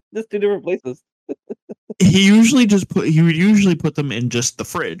 Just 2 different places. He would usually put them in just the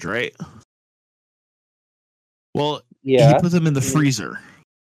fridge, right? Well, Yeah. he put them in the freezer.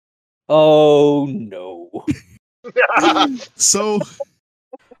 Oh no. So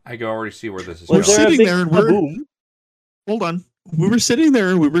I can already see where this is We're Was going. there a sitting big there and we're- kaboom? hold on. We were sitting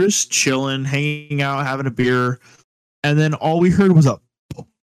there, we were just chilling, hanging out, having a beer, and then all we heard was a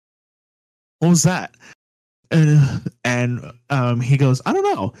what was that? And he goes, I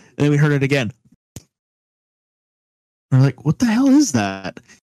don't know. And then we heard it again. We're like, what the hell is that?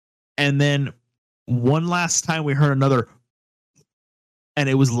 And then one last time we heard another, and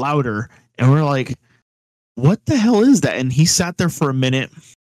it was louder, and we're like, what the hell is that? And he sat there for a minute,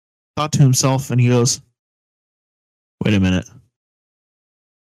 thought to himself, and he goes, wait a minute.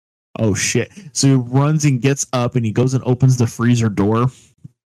 Oh shit. So he runs and gets up and he goes and opens the freezer door.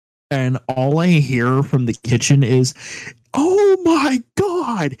 And all I hear from the kitchen is, oh my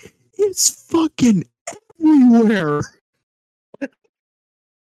God, it's fucking everywhere.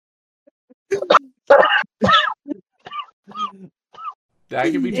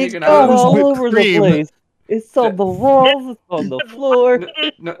 That can be It's taken got out was of. all whipped over the cream. place. It's on the walls, it's on the floor.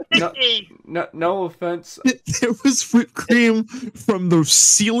 No offense. There was whipped cream from the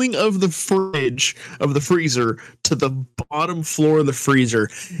ceiling of the fridge, of the freezer, to the bottom floor of the freezer.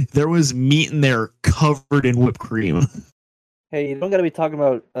 There was meat in there covered in whipped cream. Hey, you don't gotta be talking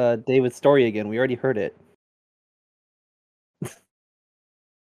about David's story again. We already heard it.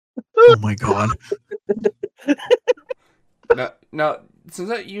 Oh my God. Now, since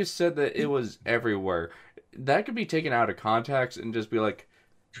that you said that it was everywhere, that could be taken out of context and just be like,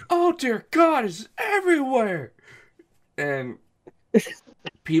 "Oh dear God, it's everywhere," and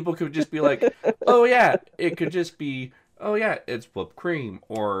people could just be like, "Oh yeah," it could just be, "Oh yeah, it's whipped cream,"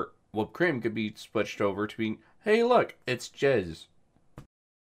 or whipped cream could be switched over to being, "Hey, look, it's jizz."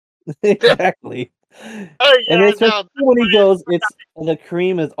 Exactly. Oh yeah, And especially no. when he goes, it's and the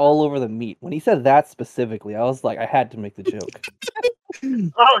cream is all over the meat. When he said that specifically, I was like, I had to make the joke.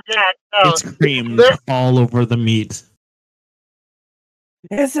 Oh yeah, no. It's creamed There- all over the meat.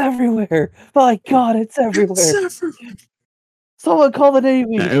 It's everywhere. My God, it's everywhere. Someone call the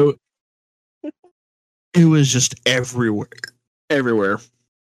Navy. Yeah, it was just everywhere. Everywhere.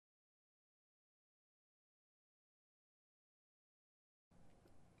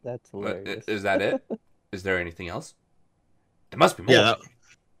 That's hilarious. Is that it? Is there anything else? There must be more. Yeah,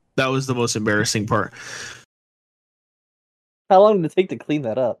 that was the most embarrassing part. How long did it take to clean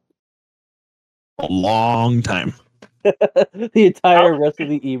that up? A long time. The entire rest of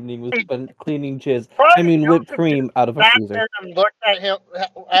the evening was spent cleaning whipped cream out of a sat freezer. there and looked at him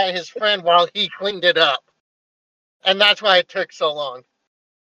at his friend while he cleaned it up, and that's why it took so long.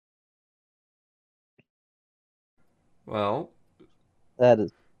 Well, That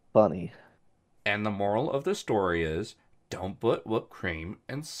is funny. and the moral of the story is don't put whipped cream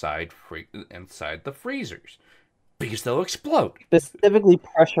inside the freezers because they'll explode. Specifically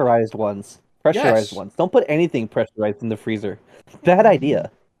pressurized ones. Yes. Don't put anything pressurized in the freezer. Bad idea.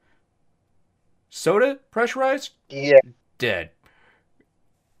 Soda pressurized? Yeah. Dead.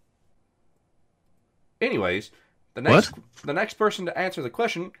 Anyways, the next person to answer the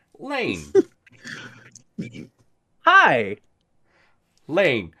question, Lane. Hi.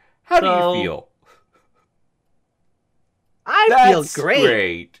 Lane, how do So- you feel? I feel That's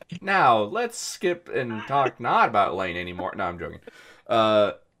great. Now, let's skip and talk not about Lane anymore. No, I'm joking.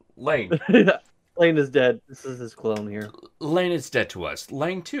 Lane. Lane is dead. This is his clone here. Lane is dead to us.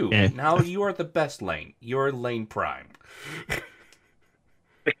 Lane 2. Yeah. Now you are the best Lane. You're Lane Prime.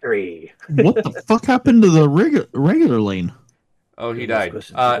 Victory. What the fuck happened to the regular Lane? Oh, he Those died.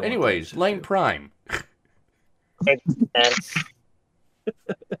 questions you don't want to Anyways, answer Lane to. Prime. And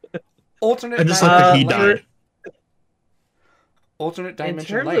Alternate I just like that he dimension Lane. died. Alternate In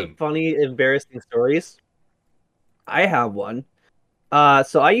dimension terms Lane. of funny, embarrassing stories, I have one.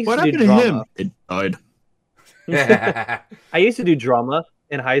 So I used What to do happened to him? drama. It died. I used to do drama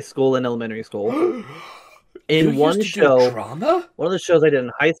in high school and elementary school. You In one used to do show, drama? one of the shows I did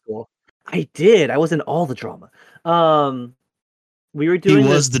in high school, I did. I was in all the drama. We were He doing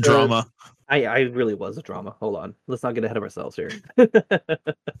was this the show- drama. I really was a drama. Hold on. Let's not get ahead of ourselves here.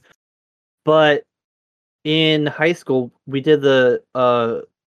 But in high school, we did the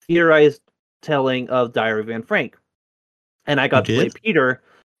theorized telling of Diary of Anne Frank. And I got to play did?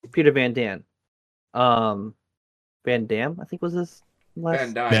 Peter Van Dam. Van Dam, I think was his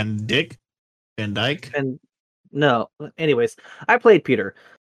last Van Dyke. Van Dyke. and no. Anyways, I played Peter.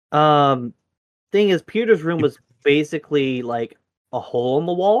 Thing is, Peter's room was basically like a hole in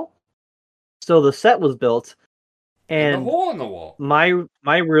the wall. So the set was built, And and a hole in the wall. my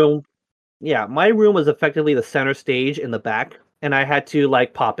room, my room was effectively the center stage in the back, and I had to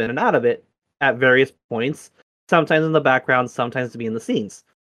like pop in and out of it at various points. Sometimes in the background, sometimes to be in the scenes.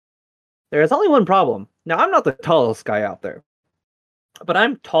 There is only one problem. Now I'm not the tallest guy out there, but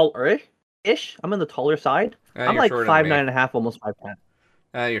I'm taller-ish. I'm on the taller side. I'm You're like shorter than me. 5'9.5", almost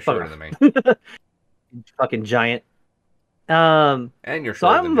 5'10". You're shorter than me. Fucking giant. And you're So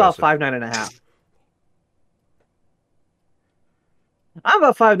shorter I'm than about Joseph. 5'9.5". I'm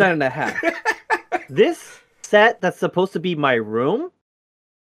about 5'9.5". This set that's supposed to be my room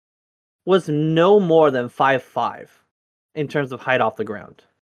was no more than 5'5" in terms of height off the ground.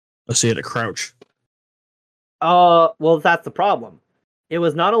 Let's see, at a crouch. Well, that's the problem. It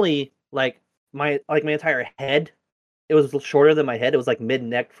was not only like my entire head. It was shorter than my head. It was like mid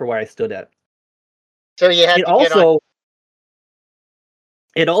neck for where I stood at. so you had It to get on.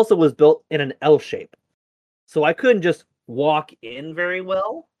 also was built in an L shape, so I couldn't just walk in very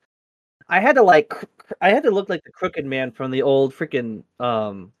well. I had to look like the crooked man from the old freaking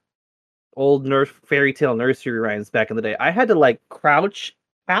old fairy tale nursery rhymes back in the day. I had to like crouch,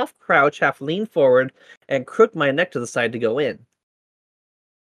 half lean forward, and crook my neck to the side to go in.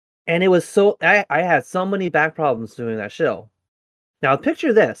 And it was so I had so many back problems doing that show. Now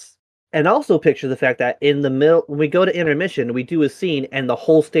picture this, and also picture the fact that in the middle, when we go to intermission, we do a scene, and the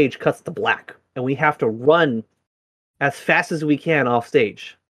whole stage cuts to black, and we have to run as fast as we can off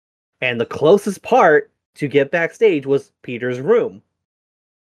stage. And the closest part to get backstage was Peter's room.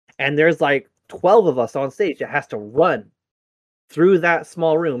 And there's like 12 of us on stage that has to run through that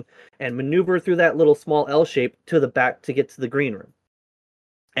small room and maneuver through that little small L shape to the back to get to the green room.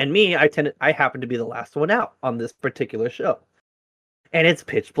 And me, I happen to be the last one out on this particular show. And it's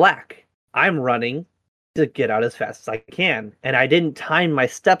pitch black. I'm running to get out as fast as I can. And I didn't time my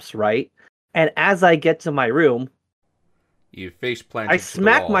steps right. And as I get to my room, You face planted. I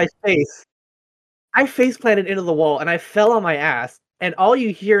smack my face I face planted into the wall and I fell on my ass. And all you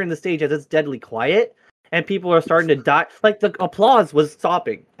hear in the stage is it's deadly quiet, and people are starting to die. Like the applause was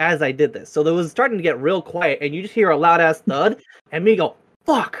stopping as I did this, so it was starting to get real quiet, and you just hear a loud ass thud, and me go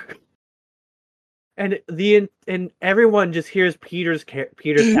fuck, and everyone just hears Peter's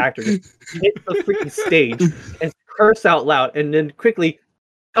character just hit the freaking stage and curse out loud, and then quickly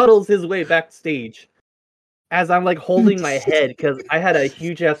scuttles his way backstage. As I'm like holding my head because I had a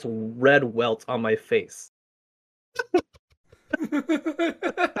huge ass red welt on my face.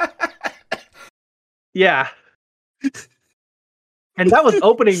 Yeah. And that was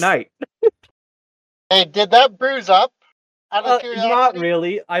opening night. Hey, did that bruise up? Out of curiosity? Not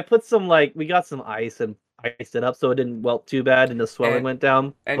really. I put some we got some ice and iced it up so it didn't welt too bad and the swelling went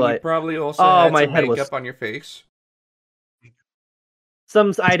down. And but, you probably also had my some head makeup on your face.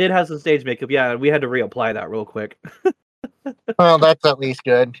 I did have some stage makeup, yeah, we had to reapply that real quick. Well, that's at least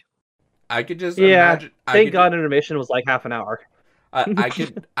good. I could just imagine. I Thank could God intermission was like half an hour. I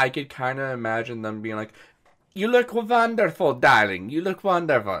could kind of imagine them being like, "You look wonderful, darling. You look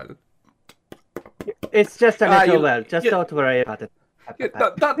wonderful." It's just a little well. Just don't worry about it.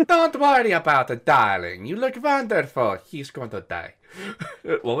 Don't worry about it, darling. You look wonderful. He's going to die.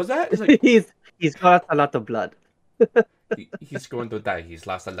 What was that? It's like, he's got a lot of blood. He's going to die. He's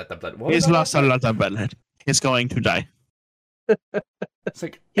lost a lot of blood. He's lost a lot of blood. He's going to die. It's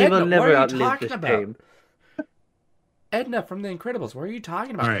like, he Edna, will never what are you outlive talking this about? shame. Edna from The Incredibles, what are you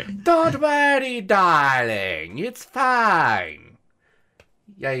talking about? All right. Don't worry, darling. It's fine.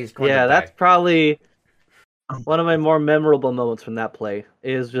 Yeah, he's going to die. Yeah, that's probably one of my more memorable moments from that play,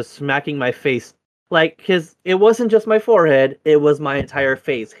 is just smacking my face. It wasn't just my forehead, it was my entire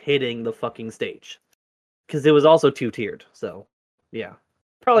face hitting the fucking stage. Because it was also two-tiered, so, yeah.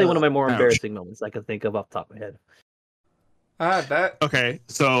 Probably one of my more embarrassing moments I can think of off the top of my head. Okay,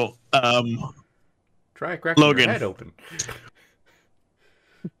 so, try cracking Logan. your head open.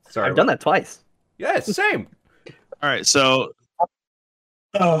 Sorry, I've done that twice. Yeah, same. All right, so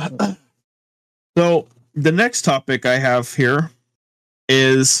so the next topic I have here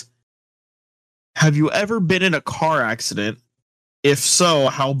is: have you ever been in a car accident? If so,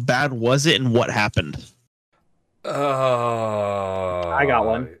 how bad was it and what happened? I got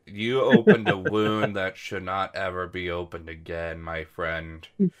one. You opened a wound that should not ever be opened again, my friend.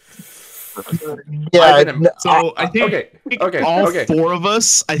 Yeah. So I think okay, all okay. four of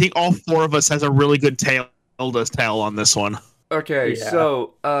us. I think all four of us has a really good tale to tell on this one. Okay, Yeah.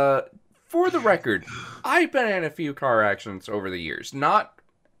 so for the record, I've been in a few car accidents over the years. Not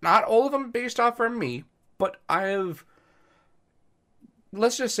all of them based off from me, but I have.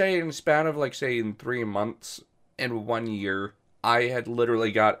 Let's just say in the span of in 3 months and 1 year, I had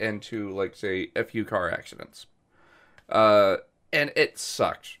literally got into a few car accidents, and it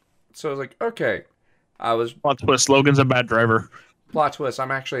sucked. So I was like, okay, Plot twist: Logan's a bad driver. Plot twist: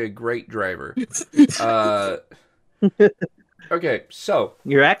 I'm actually a great driver. Okay, so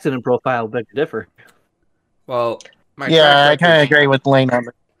Your accident profile beg to differ. well, my Yeah, I track kind of record- agree with Lane on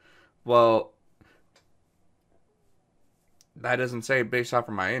that. Well, that doesn't say based off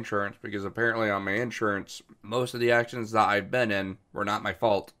of my insurance, because apparently on my insurance, most of the accidents that I've been in were not my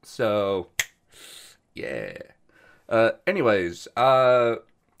fault. So, yeah. Anyways, my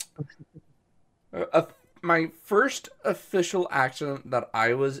first official accident that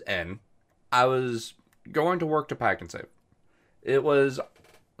I was in, I was going to work to Pack and Save. It was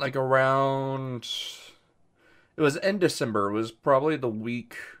around. It was in December. It was probably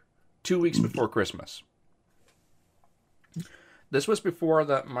 2 weeks before Christmas. This was before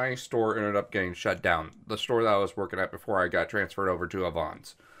that my store ended up getting shut down. The store that I was working at before I got transferred over to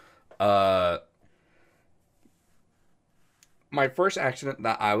Avon's. My first accident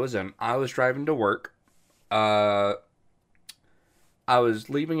that I was in, I was driving to work. I was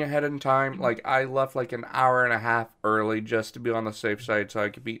leaving ahead in time. I left an hour and a half early just to be on the safe side so I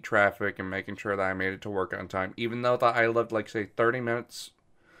could beat traffic and making sure that I made it to work on time. Even though that I lived, 30 minutes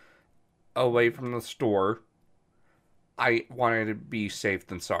away from the store, I wanted to be safe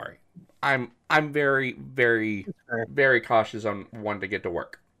than sorry. I'm very, very, very cautious on when to get to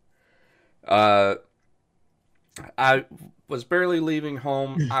work. I was barely leaving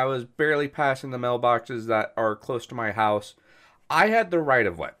home. I was barely passing the mailboxes that are close to my house. I had the right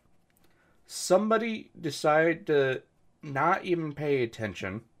of way. Somebody decided to not even pay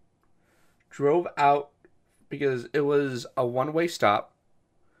attention. Drove out because it was a one-way stop.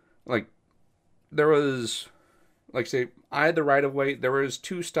 There was, say, I had the right of way. There was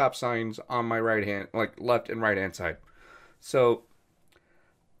 2 stop signs on my right hand, left and right hand side. So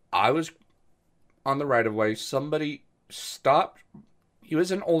I was on the right of way. Somebody stopped. He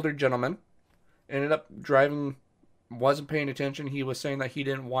was an older gentleman. ended up driving, wasn't paying attention. He was saying that he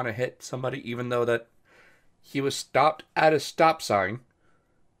didn't want to hit somebody, even though that he was stopped at a stop sign.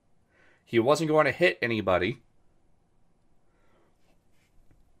 He wasn't going to hit anybody.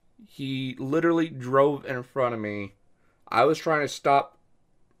 He literally drove in front of me. I was trying to stop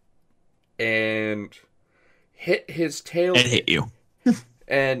and hit his tail. And hit you.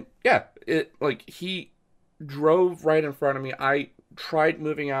 And yeah, he drove right in front of me. I tried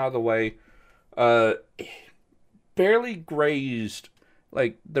moving out of the way. Barely grazed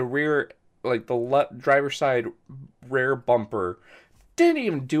like the rear, like the left driver's side rear bumper. Didn't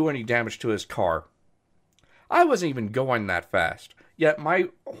even do any damage to his car. I wasn't even going that fast. Yet my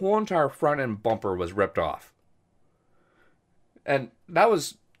whole entire front end bumper was ripped off. And that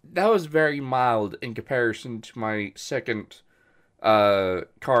was very mild in comparison to my second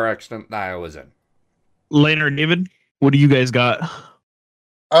car accident that I was in. Lane or David, what do you guys got?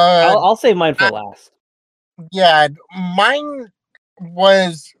 I'll save mine for last. Yeah, mine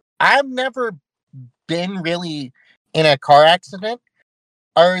was, I've never been really in a car accident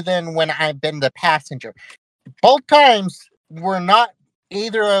other than when I've been the passenger. Both times were not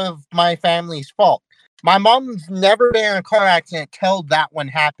either of my family's fault. My mom's never been in a car accident till that one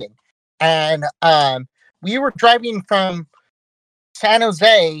happened. And we were driving from San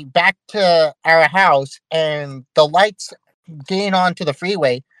Jose back to our house, and the lights getting onto the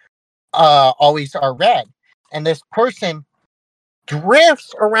freeway always are red. And this person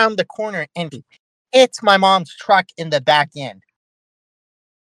drifts around the corner and hits my mom's truck in the back end.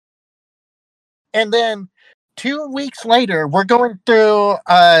 And then 2 weeks later, we're going through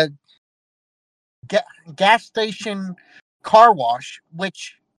a gas station car wash,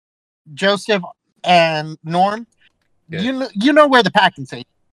 which Joseph and Norm, Yes. you know where the packing station.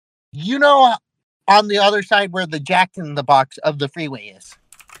 You know on the other side where the Jack in the Box of the freeway is.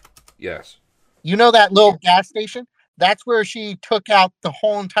 Yes. You know that little gas station? That's where she took out the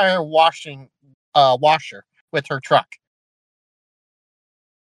whole entire washer with her truck.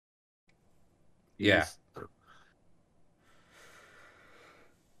 Yeah.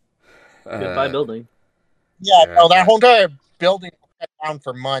 Goodbye building. Yeah, Yeah, no, that that- whole entire building was shut down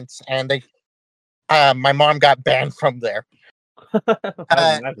for months, and they, my mom got banned from there.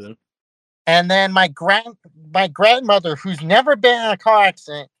 I imagine. And then my grandmother, who's never been in a car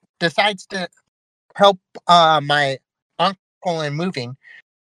accident, decides to help my uncle in moving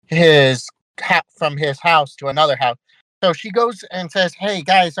from his house to another house. So she goes and says, "Hey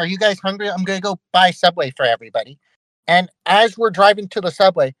guys, are you guys hungry? I'm gonna go buy Subway for everybody." And as we're driving to the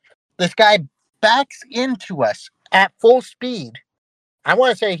Subway, this guy backs into us at full speed. I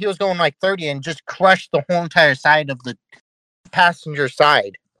want to say he was going like 30 and just crushed the whole entire side of the passenger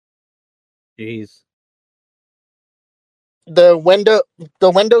side. Jeez. The window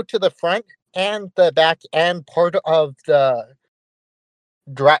to the front and the back and part of the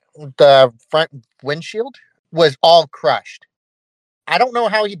front windshield was all crushed. I don't know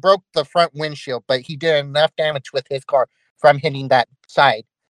how he broke the front windshield, but he did enough damage with his car from hitting that side.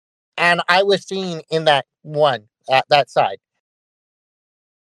 And I was seen in that one at that side.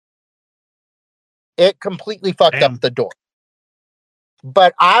 It completely fucked Damn. up the door.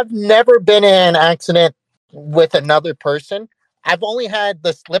 But I've never been in an accident with another person. I've only had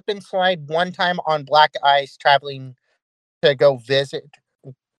the slip and slide one time on black ice traveling to go visit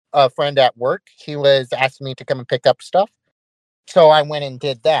a friend at work. He was asking me to come and pick up stuff. So I went and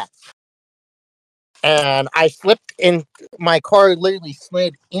did that. And I slipped in, my car literally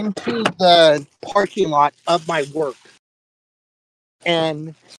slid into the parking lot of my work.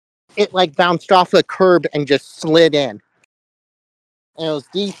 And it like bounced off the curb and just slid in. And it was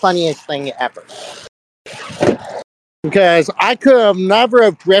the funniest thing ever. Because I could have never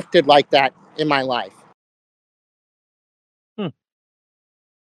have drifted like that in my life.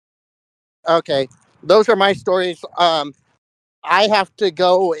 Okay, those are my stories. I have to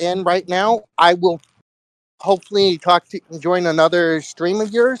go in right now. I will hopefully join another stream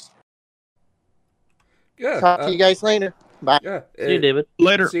of yours. Yeah. Talk to you guys later. Bye. Yeah. See you, David.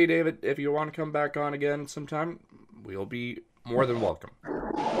 Later. See you, David. If you want to come back on again sometime, we'll be more than welcome.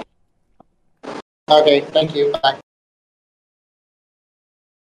 Okay, thank you. Bye.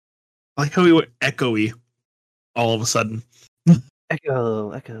 I like how we went echoey all of a sudden.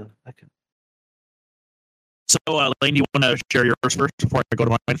 Echo. So, Lane, do you want to share yours first before I go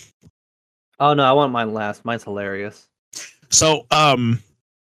to mine? Oh no, I want mine last. Mine's hilarious. So,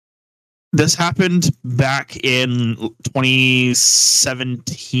 this happened back in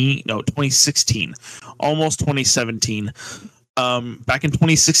 2016, almost 2017. Back in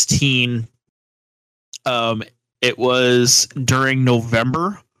 2016, it was during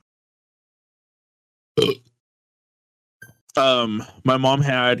November. my mom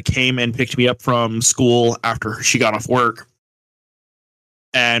had came and picked me up from school after she got off work,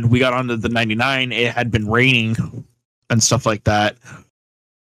 and we got onto the 99. It had been raining and stuff like that,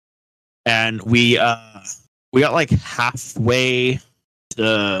 and we got like halfway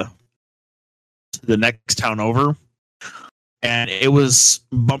to the next town over, and it was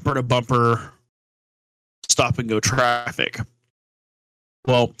bumper to bumper stop and go traffic.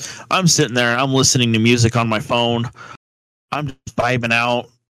 Well, I'm sitting there and I'm listening to music on my phone. I'm just vibing out,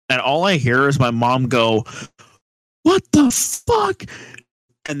 and all I hear is my mom go, "What the fuck?"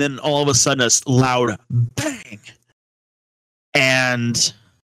 And then all of a sudden, a loud bang, and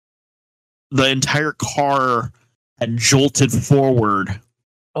the entire car had jolted forward.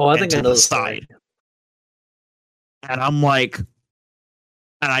 Oh, I think I to know the this side. And I'm like, and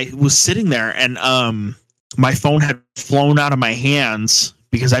I was sitting there, and my phone had flown out of my hands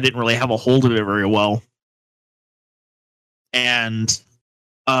because I didn't really have a hold of it very well. And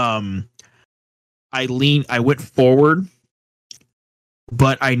I went forward,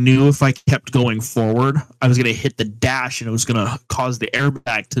 but I knew if I kept going forward, I was going to hit the dash and it was going to cause the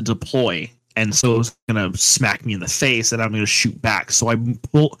airbag to deploy. And so it was going to smack me in the face and I'm going to shoot back. So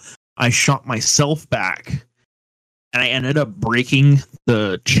I shot myself back, and I ended up breaking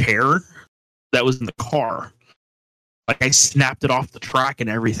the chair that was in the car. Like, I snapped it off the track and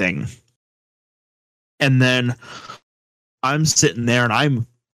everything. And then I'm sitting there and I'm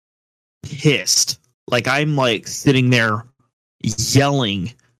pissed. Like, I'm like sitting there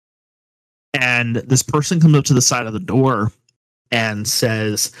yelling. And this person comes up to the side of the door and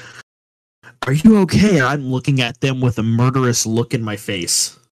says, "Are you okay?" And I'm looking at them with a murderous look in my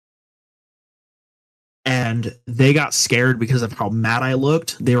face. And they got scared because of how mad I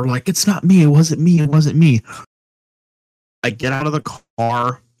looked. They were like, "It's not me. It wasn't me. It wasn't me." I get out of the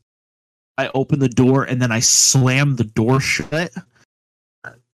car. I open the door and then I slam the door shut.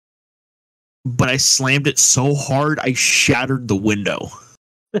 But I slammed it so hard I shattered the window.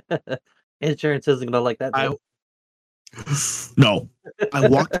 Insurance isn't gonna like that. No. I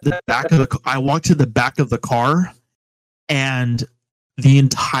walked to the back of the car, and the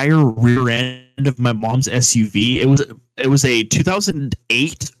entire rear end of my mom's SUV. It was a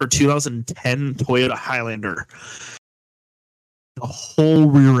 2008 or 2010 Toyota Highlander. The whole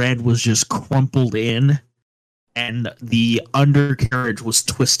rear end was just crumpled in, and the undercarriage was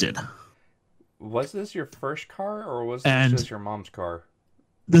twisted. Was this your first car, or was this just your mom's car?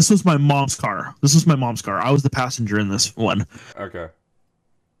 This was my mom's car. I was the passenger in this one. Okay.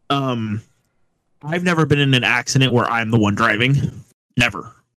 I've never been in an accident where I'm the one driving.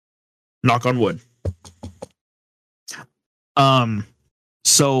 Never. Knock on wood.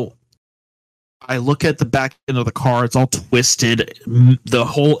 So I look at the back end of the car. It's all twisted. The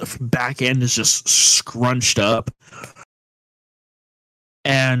whole back end is just scrunched up.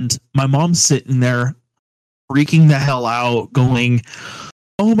 And my mom's sitting there freaking the hell out, going,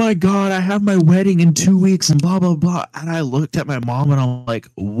 "Oh my God, I have my wedding in 2 weeks and blah, blah, blah." And I looked at my mom and I'm like,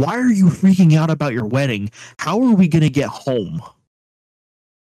 "Why are you freaking out about your wedding? How are we going to get home?"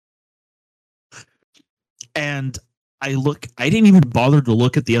 And I didn't even bother to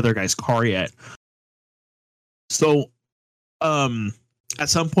look at the other guy's car yet. So, at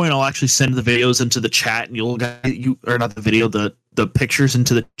some point I'll actually send the videos into the chat, and the pictures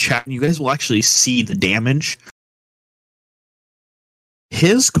into the chat, and you guys will actually see the damage.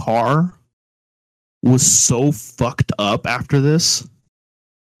 His car was so fucked up after this.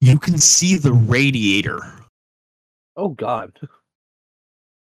 You can see the radiator. Oh God.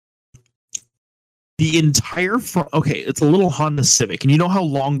 The entire front. Okay, it's a little Honda Civic, and you know how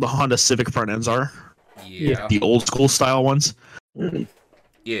long the Honda Civic front ends are? Yeah. The old school style ones.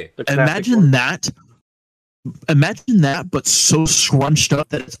 Yeah. Imagine that, but so scrunched up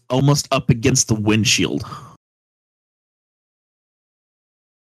that it's almost up against the windshield.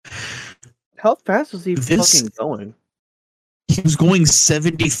 How fast was he fucking going? He was going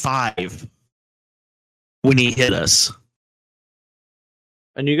 75 when he hit us.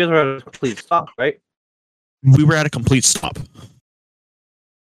 And you guys were at a complete stop, right? We were at a complete stop.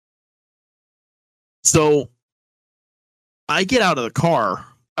 So I get out of the car,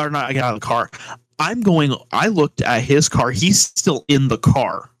 or not, I get out of the car. I looked at his car. He's still in the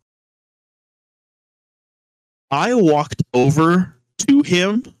car. I walked over to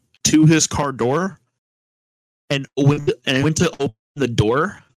him, to his car door, and went to open the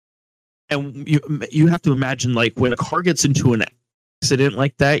door. And you have to imagine, like, when a car gets into an accident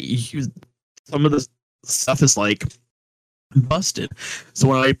like that, some of the stuff is like busted. So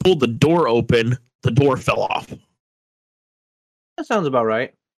when I pulled the door open, the door fell off. That sounds about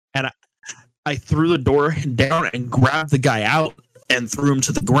right. I threw the door down and grabbed the guy out and threw him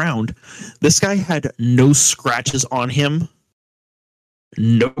to the ground. This guy had no scratches on him,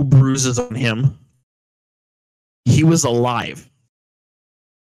 no bruises on him. He was alive.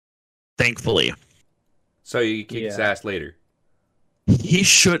 Thankfully. So you kick his ass later. He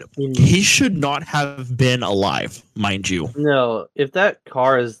should not have been alive, mind you. No, if that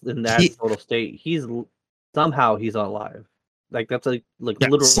car is in that total state, he's alive. Like that's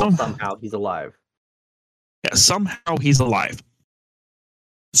literal somehow he's alive. Yeah, somehow he's alive.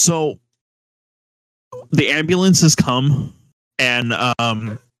 So the ambulances come and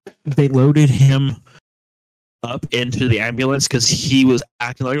they loaded him up into the ambulance because he was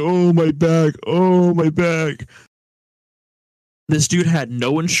acting like, oh my back. This dude had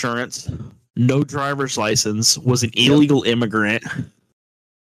no insurance, no driver's license, was an illegal immigrant,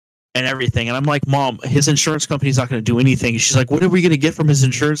 and everything. And I'm like, Mom, his insurance company's not going to do anything. She's like, what are we going to get from his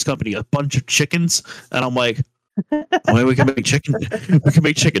insurance company? A bunch of chickens? And I'm like, well, we can make chicken. We can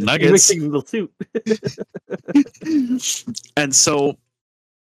make chicken nuggets. Chicken soup. And so,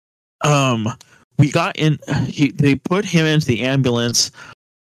 we got in. They put him into the ambulance,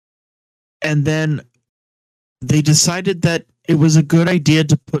 and then they decided that it was a good idea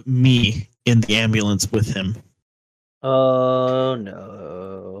to put me in the ambulance with him. Oh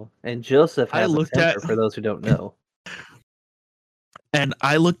no! And Joseph has a temper, for those who don't know. And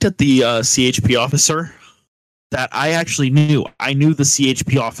I looked at the CHP officer that I actually knew. I knew the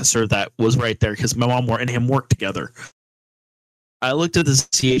CHP officer that was right there because my mom and him worked together. I looked at the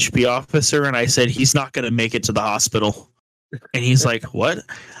CHP officer and I said, he's not going to make it to the hospital. And he's like, what?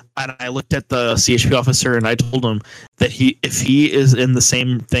 And I looked at the CHP officer and I told him that if he is in the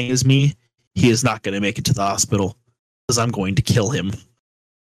same thing as me, he is not going to make it to the hospital because I'm going to kill him.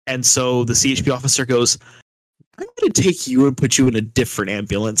 And so the CHP officer goes, I'm going to take you and put you in a different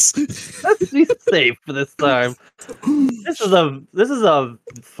ambulance. Let's be safe for this time. This is a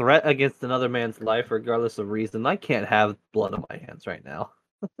threat against another man's life, regardless of reason. I can't have blood on my hands right now.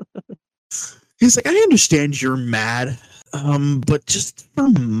 He's like, I understand you're mad, but just for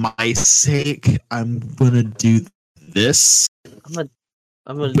my sake, I'm gonna do this. I'm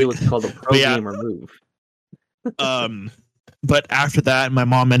gonna do what's called a pro gamer move. But after that, my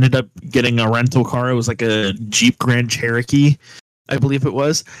mom ended up getting a rental car. It was like a Jeep Grand Cherokee, I believe it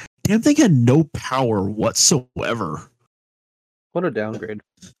was. Damn thing had no power whatsoever. What a downgrade.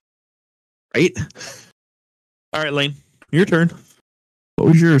 Right? All right, Lane, your turn. What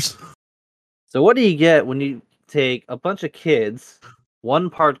was yours? So what do you get when you take a bunch of kids,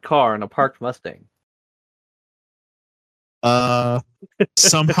 one parked car, and a parked Mustang?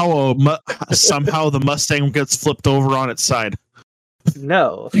 Somehow the Mustang gets flipped over on its side.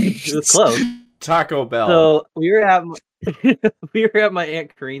 No, it was close. Taco Bell. So we were at my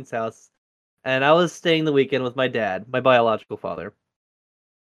Aunt Kareen's house, and I was staying the weekend with my dad, my biological father.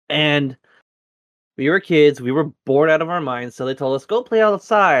 And we were kids, we were bored out of our minds, so they told us, go play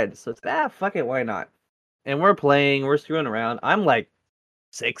outside. So it's fuck it, why not? And we're playing, we're screwing around. I'm like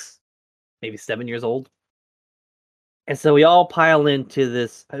 6, maybe 7 years old. And so we all pile into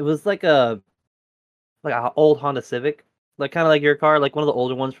this. It was like a old Honda Civic, like kind of like your car, like one of the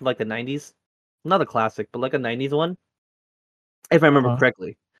older ones from like the 90s. Not a classic, but like a 90s one, if I remember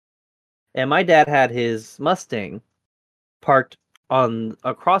correctly. And my dad had his Mustang parked on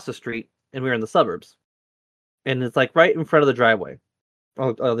across the street, and we were in the suburbs. And it's like right in front of the driveway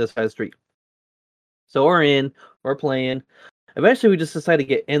on this side of the street. So we're playing. Eventually, we just decided to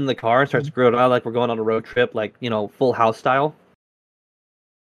get in the car and start screwing around like we're going on a road trip, like, Full House style.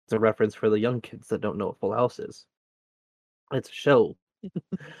 It's a reference for the young kids that don't know what Full House is. It's a show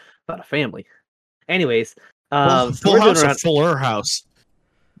about a family. Anyways, Full House or Fuller House?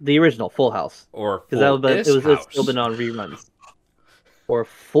 The original Full House. Or it's still been on reruns. Or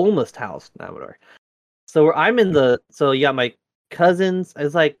Fullest House, Namador. So you got my cousins.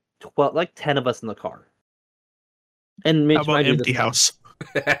 It's like 10 of us in the car. And Mitch, how about Empty House?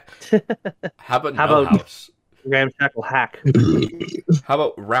 How about No House? Ramshackle Hack. How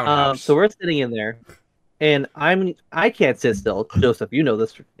about Roundhouse? So we're sitting in there, and I can't sit still. Joseph, you know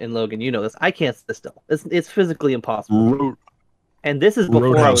this, and Logan, you know this. I can't sit still. It's physically impossible. And this is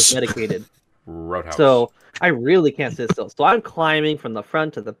before I was medicated. Roadhouse. So I really can't sit still. So I'm climbing from the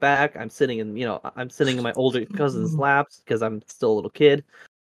front to the back. I'm sitting in my older cousin's laps because I'm still a little kid.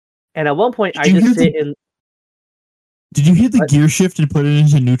 And at one point, I just sit in. Did you hit the gear shift and put it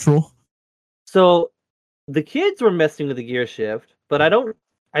into neutral? So the kids were messing with the gear shift, but I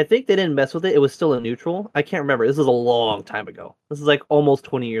think they didn't mess with it. It was still in neutral. I can't remember. This is a long time ago. This is like almost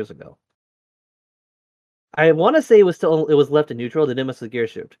 20 years ago. I want to say it was left in neutral. They didn't mess with the gear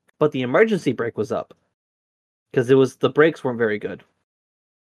shift, but the emergency brake was up because the brakes weren't very good.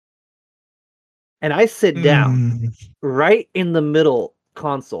 And I sit down right in the middle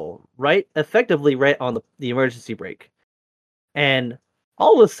console, effectively right on the emergency brake, and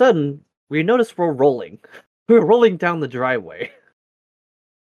all of a sudden we notice we're rolling. We're rolling down the driveway.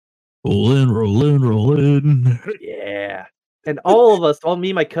 Rolling. Yeah. And all of us, all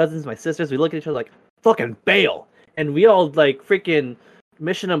me, my cousins, my sisters, we look at each other like, fucking bail. And we all, like, freaking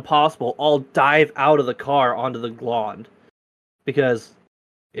Mission Impossible, all dive out of the car onto the lawn. Because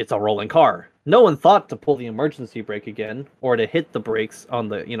it's a rolling car. No one thought to pull the emergency brake again, or to hit the brakes on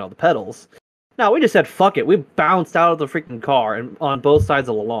the, the pedals. No, we just said, fuck it. We bounced out of the freaking car and on both sides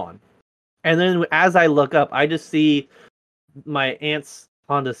of the lawn. And then as I look up, I just see my aunt's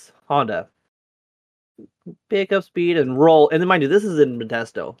Honda pick up speed and roll. And then mind you, this is in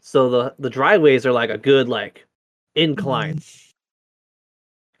Modesto, so the driveways are like a good incline.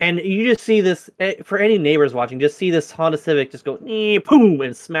 And you just see this, for any neighbors watching, just see this Honda Civic just go boom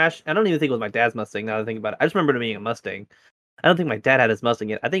and smash. I don't even think it was my dad's Mustang. Now that I think about it, I just remember it being a Mustang. I don't think my dad had his Mustang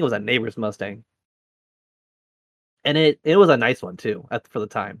yet. I think it was a neighbor's Mustang, and it was a nice one too for the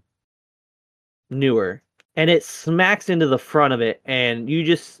time, newer. And it smacks into the front of it, and you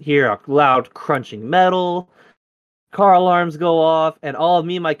just hear a loud crunching metal. Car alarms go off, and all of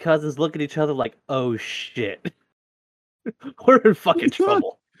me and my cousins look at each other like, "Oh shit, we're in fucking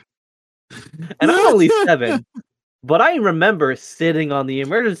trouble." And I'm only 7, but I remember sitting on the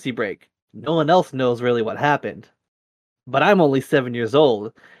emergency brake. No one else knows really what happened, but I'm only 7 years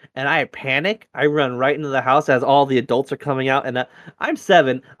old, and I panic. I run right into the house as all the adults are coming out, and I'm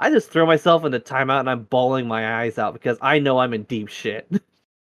 7. I just throw myself into timeout, and I'm bawling my eyes out because I know I'm in deep shit.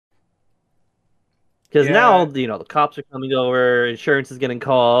 Because now, the cops are coming over, insurance is getting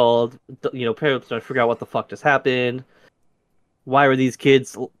called, parents are trying to figure out what the fuck just happened. Why were these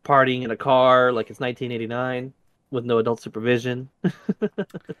kids partying in a car like it's 1989 with no adult supervision?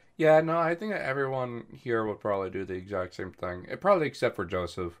 Yeah, no, I think that everyone here would probably do the exact same thing. Probably except for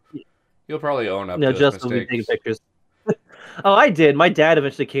Joseph. He'll probably own up to his Joseph will be taking mistakes. pictures. Oh, I did. My dad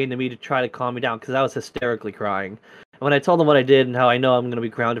eventually came to me to try to calm me down because I was hysterically crying. And when I told him what I did and how I know I'm going to be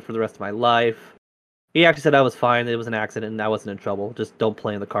grounded for the rest of my life, he actually said I was fine, it was an accident, and I wasn't in trouble. Just don't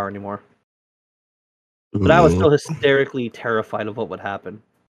play in the car anymore. But I was still hysterically terrified of what would happen.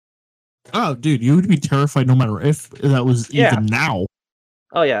 Oh, dude, you would be terrified no matter if that was even now.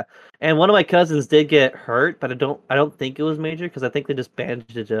 Oh yeah, and one of my cousins did get hurt, but I don't think it was major because I think they just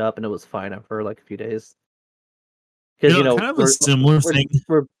bandaged it up and it was fine for like a few days. Because kind of a similar thing.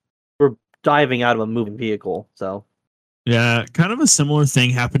 We're diving out of a moving vehicle, so. Yeah, kind of a similar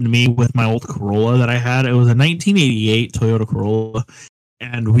thing happened to me with my old Corolla that I had. It was a 1988 Toyota Corolla,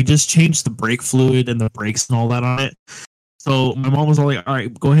 and we just changed the brake fluid and the brakes and all that on it. So my mom was all like, all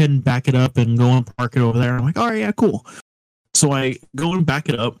right, go ahead and back it up and go and park it over there. And I'm like, all right, yeah, cool. So I go and back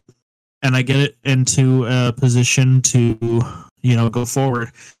it up, and I get it into a position to, go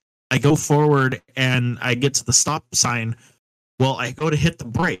forward. I go forward, and I get to the stop sign. Well, I go to hit the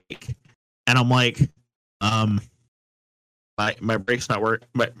brake, and I'm like, my brake's not working.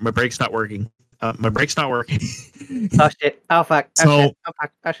 My brake's not working. My brake's not working. Oh shit! Oh fuck! Oh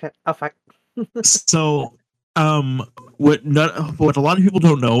shit! Oh fuck! So, what a lot of people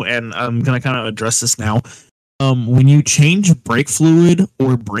don't know, and I'm gonna kind of address this now. When you change brake fluid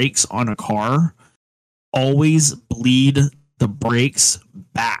or brakes on a car, always bleed the brakes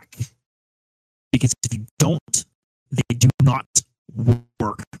back, because if you don't, they do not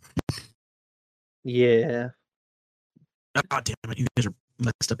work. Yeah. God damn it! You guys are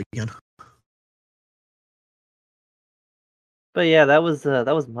messed up again. But yeah, that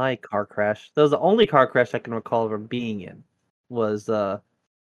was my car crash. That was the only car crash I can recall ever being in. Was that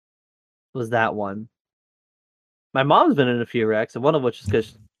one? My mom's been in a few wrecks, and one of which is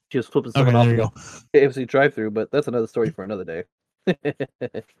because she was flipping someone off the AFC drive-through. But that's another story for another day.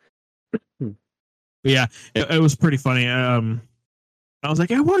 Yeah, it was pretty funny. I was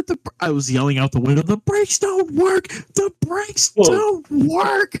like, I was yelling out the window, the brakes don't work! The brakes don't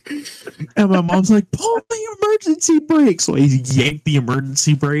work! And my mom's like, pull the emergency brake! So I yanked the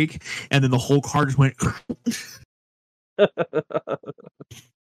emergency brake, and then the whole car just went...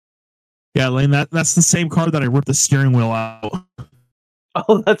 Yeah, Lane, that's the same car that I ripped the steering wheel out.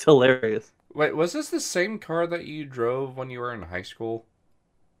 Oh, that's hilarious. Wait, was this the same car that you drove when you were in high school?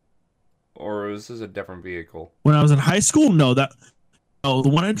 Or was this a different vehicle? When I was in high school, no, the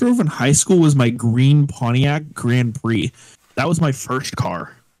one I drove in high school was my green Pontiac Grand Prix. That was my first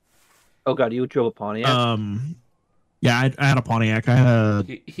car. Oh god, you drove a Pontiac? Yeah, I had a Pontiac. I had a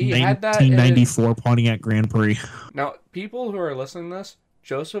He had that in 1994 Pontiac Grand Prix. Now, people who are listening to this,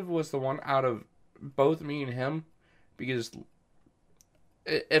 Joseph was the one out of both me and him, because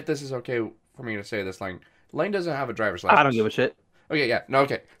if this is okay for me to say this, Lane doesn't have a driver's license. I don't give a shit. Okay, yeah, no,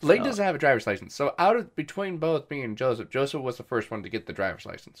 okay. Lane No. doesn't have a driver's license, so out of between both me and Joseph was the first one to get the driver's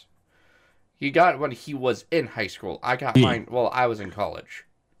license. He got it when he was in high school. I got mine while I was in college.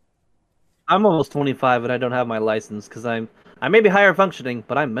 I'm almost 25 and I don't have my license because I may be higher functioning,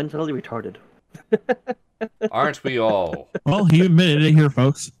 but I'm mentally retarded. Aren't we all? Well, he admitted it here,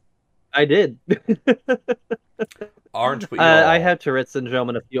 folks. I did. Aren't we all? I have Tourette's syndrome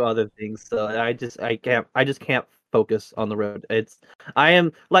and a few other things, so I just can't focus on the road. I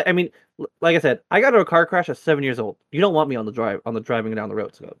am like like I said, I got into a car crash at 7 years old. You don't want me on the driving down the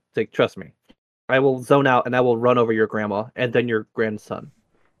road, so trust me. I will zone out and I will run over your grandma and then your grandson.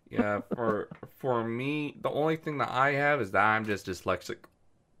 Yeah, for me, the only thing that I have is that I'm just dyslexic.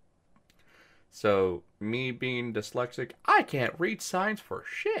 So, me being dyslexic, I can't read signs for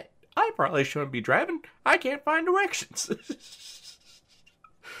shit. I probably shouldn't be driving. I can't find directions.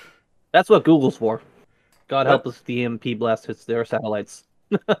 That's what Google's for. God What? help us if the EMP blast hits their satellites.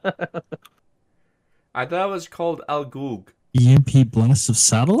 I thought it was called Al Goog. EMP blasts of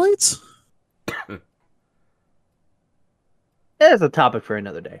satellites? That's a topic for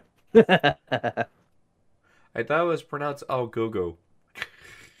another day. I thought it was pronounced Al Gogo.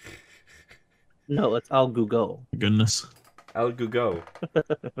 No, it's Al Google. Goodness. Al Gogo.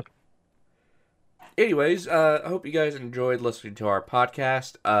 Anyways, I hope you guys enjoyed listening to our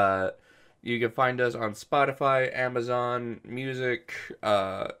podcast. You can find us on Spotify, Amazon Music,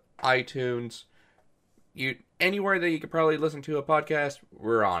 iTunes. Anywhere that you could probably listen to a podcast,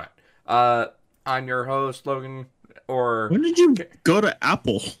 we're on it. I'm your host, Logan. When did you go to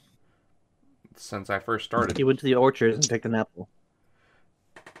Apple? Since I first started. He went to the orchards and picked an apple.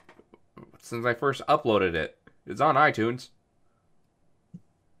 Since I first uploaded it. It's on iTunes.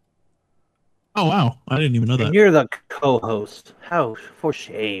 Oh, wow. I didn't even know And that. you're the co-host. How for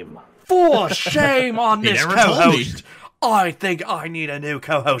shame. For shame on He this never told co-host. I think I need a new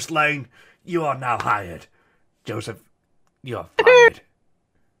co-host, Lane. You are now hired. Joseph, you are fired.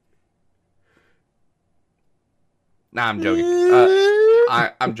 Nah, I'm joking.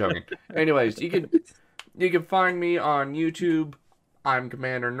 I'm joking. Anyways, you can find me on YouTube. I'm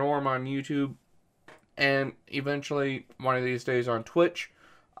Commander Norm on YouTube, and eventually one of these days on Twitch.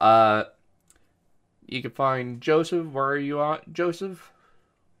 You can find Joseph. Where are you at, Joseph?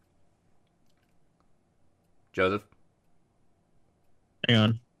 Joseph. Hang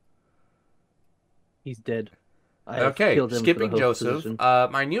on. He's dead. Okay, killed him for the skipping host Joseph. position.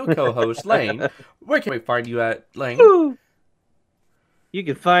 My new co-host Lane. Where can we find you at, Lane? Woo! You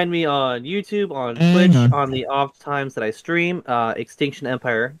can find me on YouTube, on Hang Twitch, on. on the off times that I stream, Extinction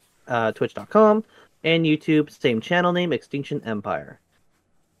Empire, twitch.com, and YouTube, same channel name, Extinction Empire,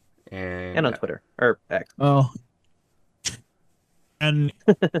 and on Twitter, or X. Oh. And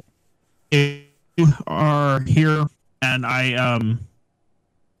if you are here and I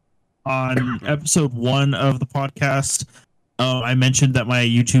on episode 1 of the podcast, I mentioned that my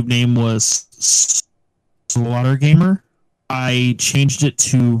YouTube name was Slaughter Gamer. I changed it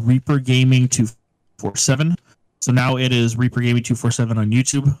to Reaper Gaming 247. So now it is Reaper Gaming 247 on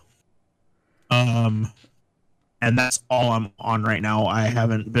YouTube. And that's all I'm on right now. I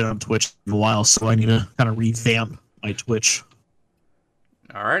haven't been on Twitch in a while, so I need to kind of revamp my Twitch.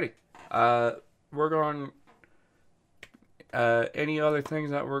 Alrighty. We're going. Any other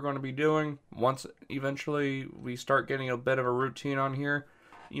things that we're going to be doing once eventually we start getting a bit of a routine on here?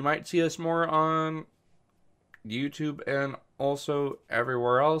 You might see us more on YouTube and also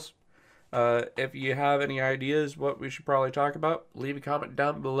everywhere else. If you have any ideas what we should probably talk about, leave a comment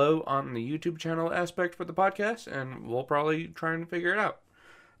down below on the YouTube channel aspect for the podcast, and we'll probably try and figure it out.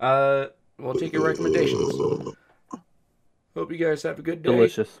 We'll take your recommendations. Hope you guys have a good day.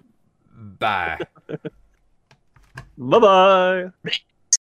 Delicious. Bye. Bye-bye.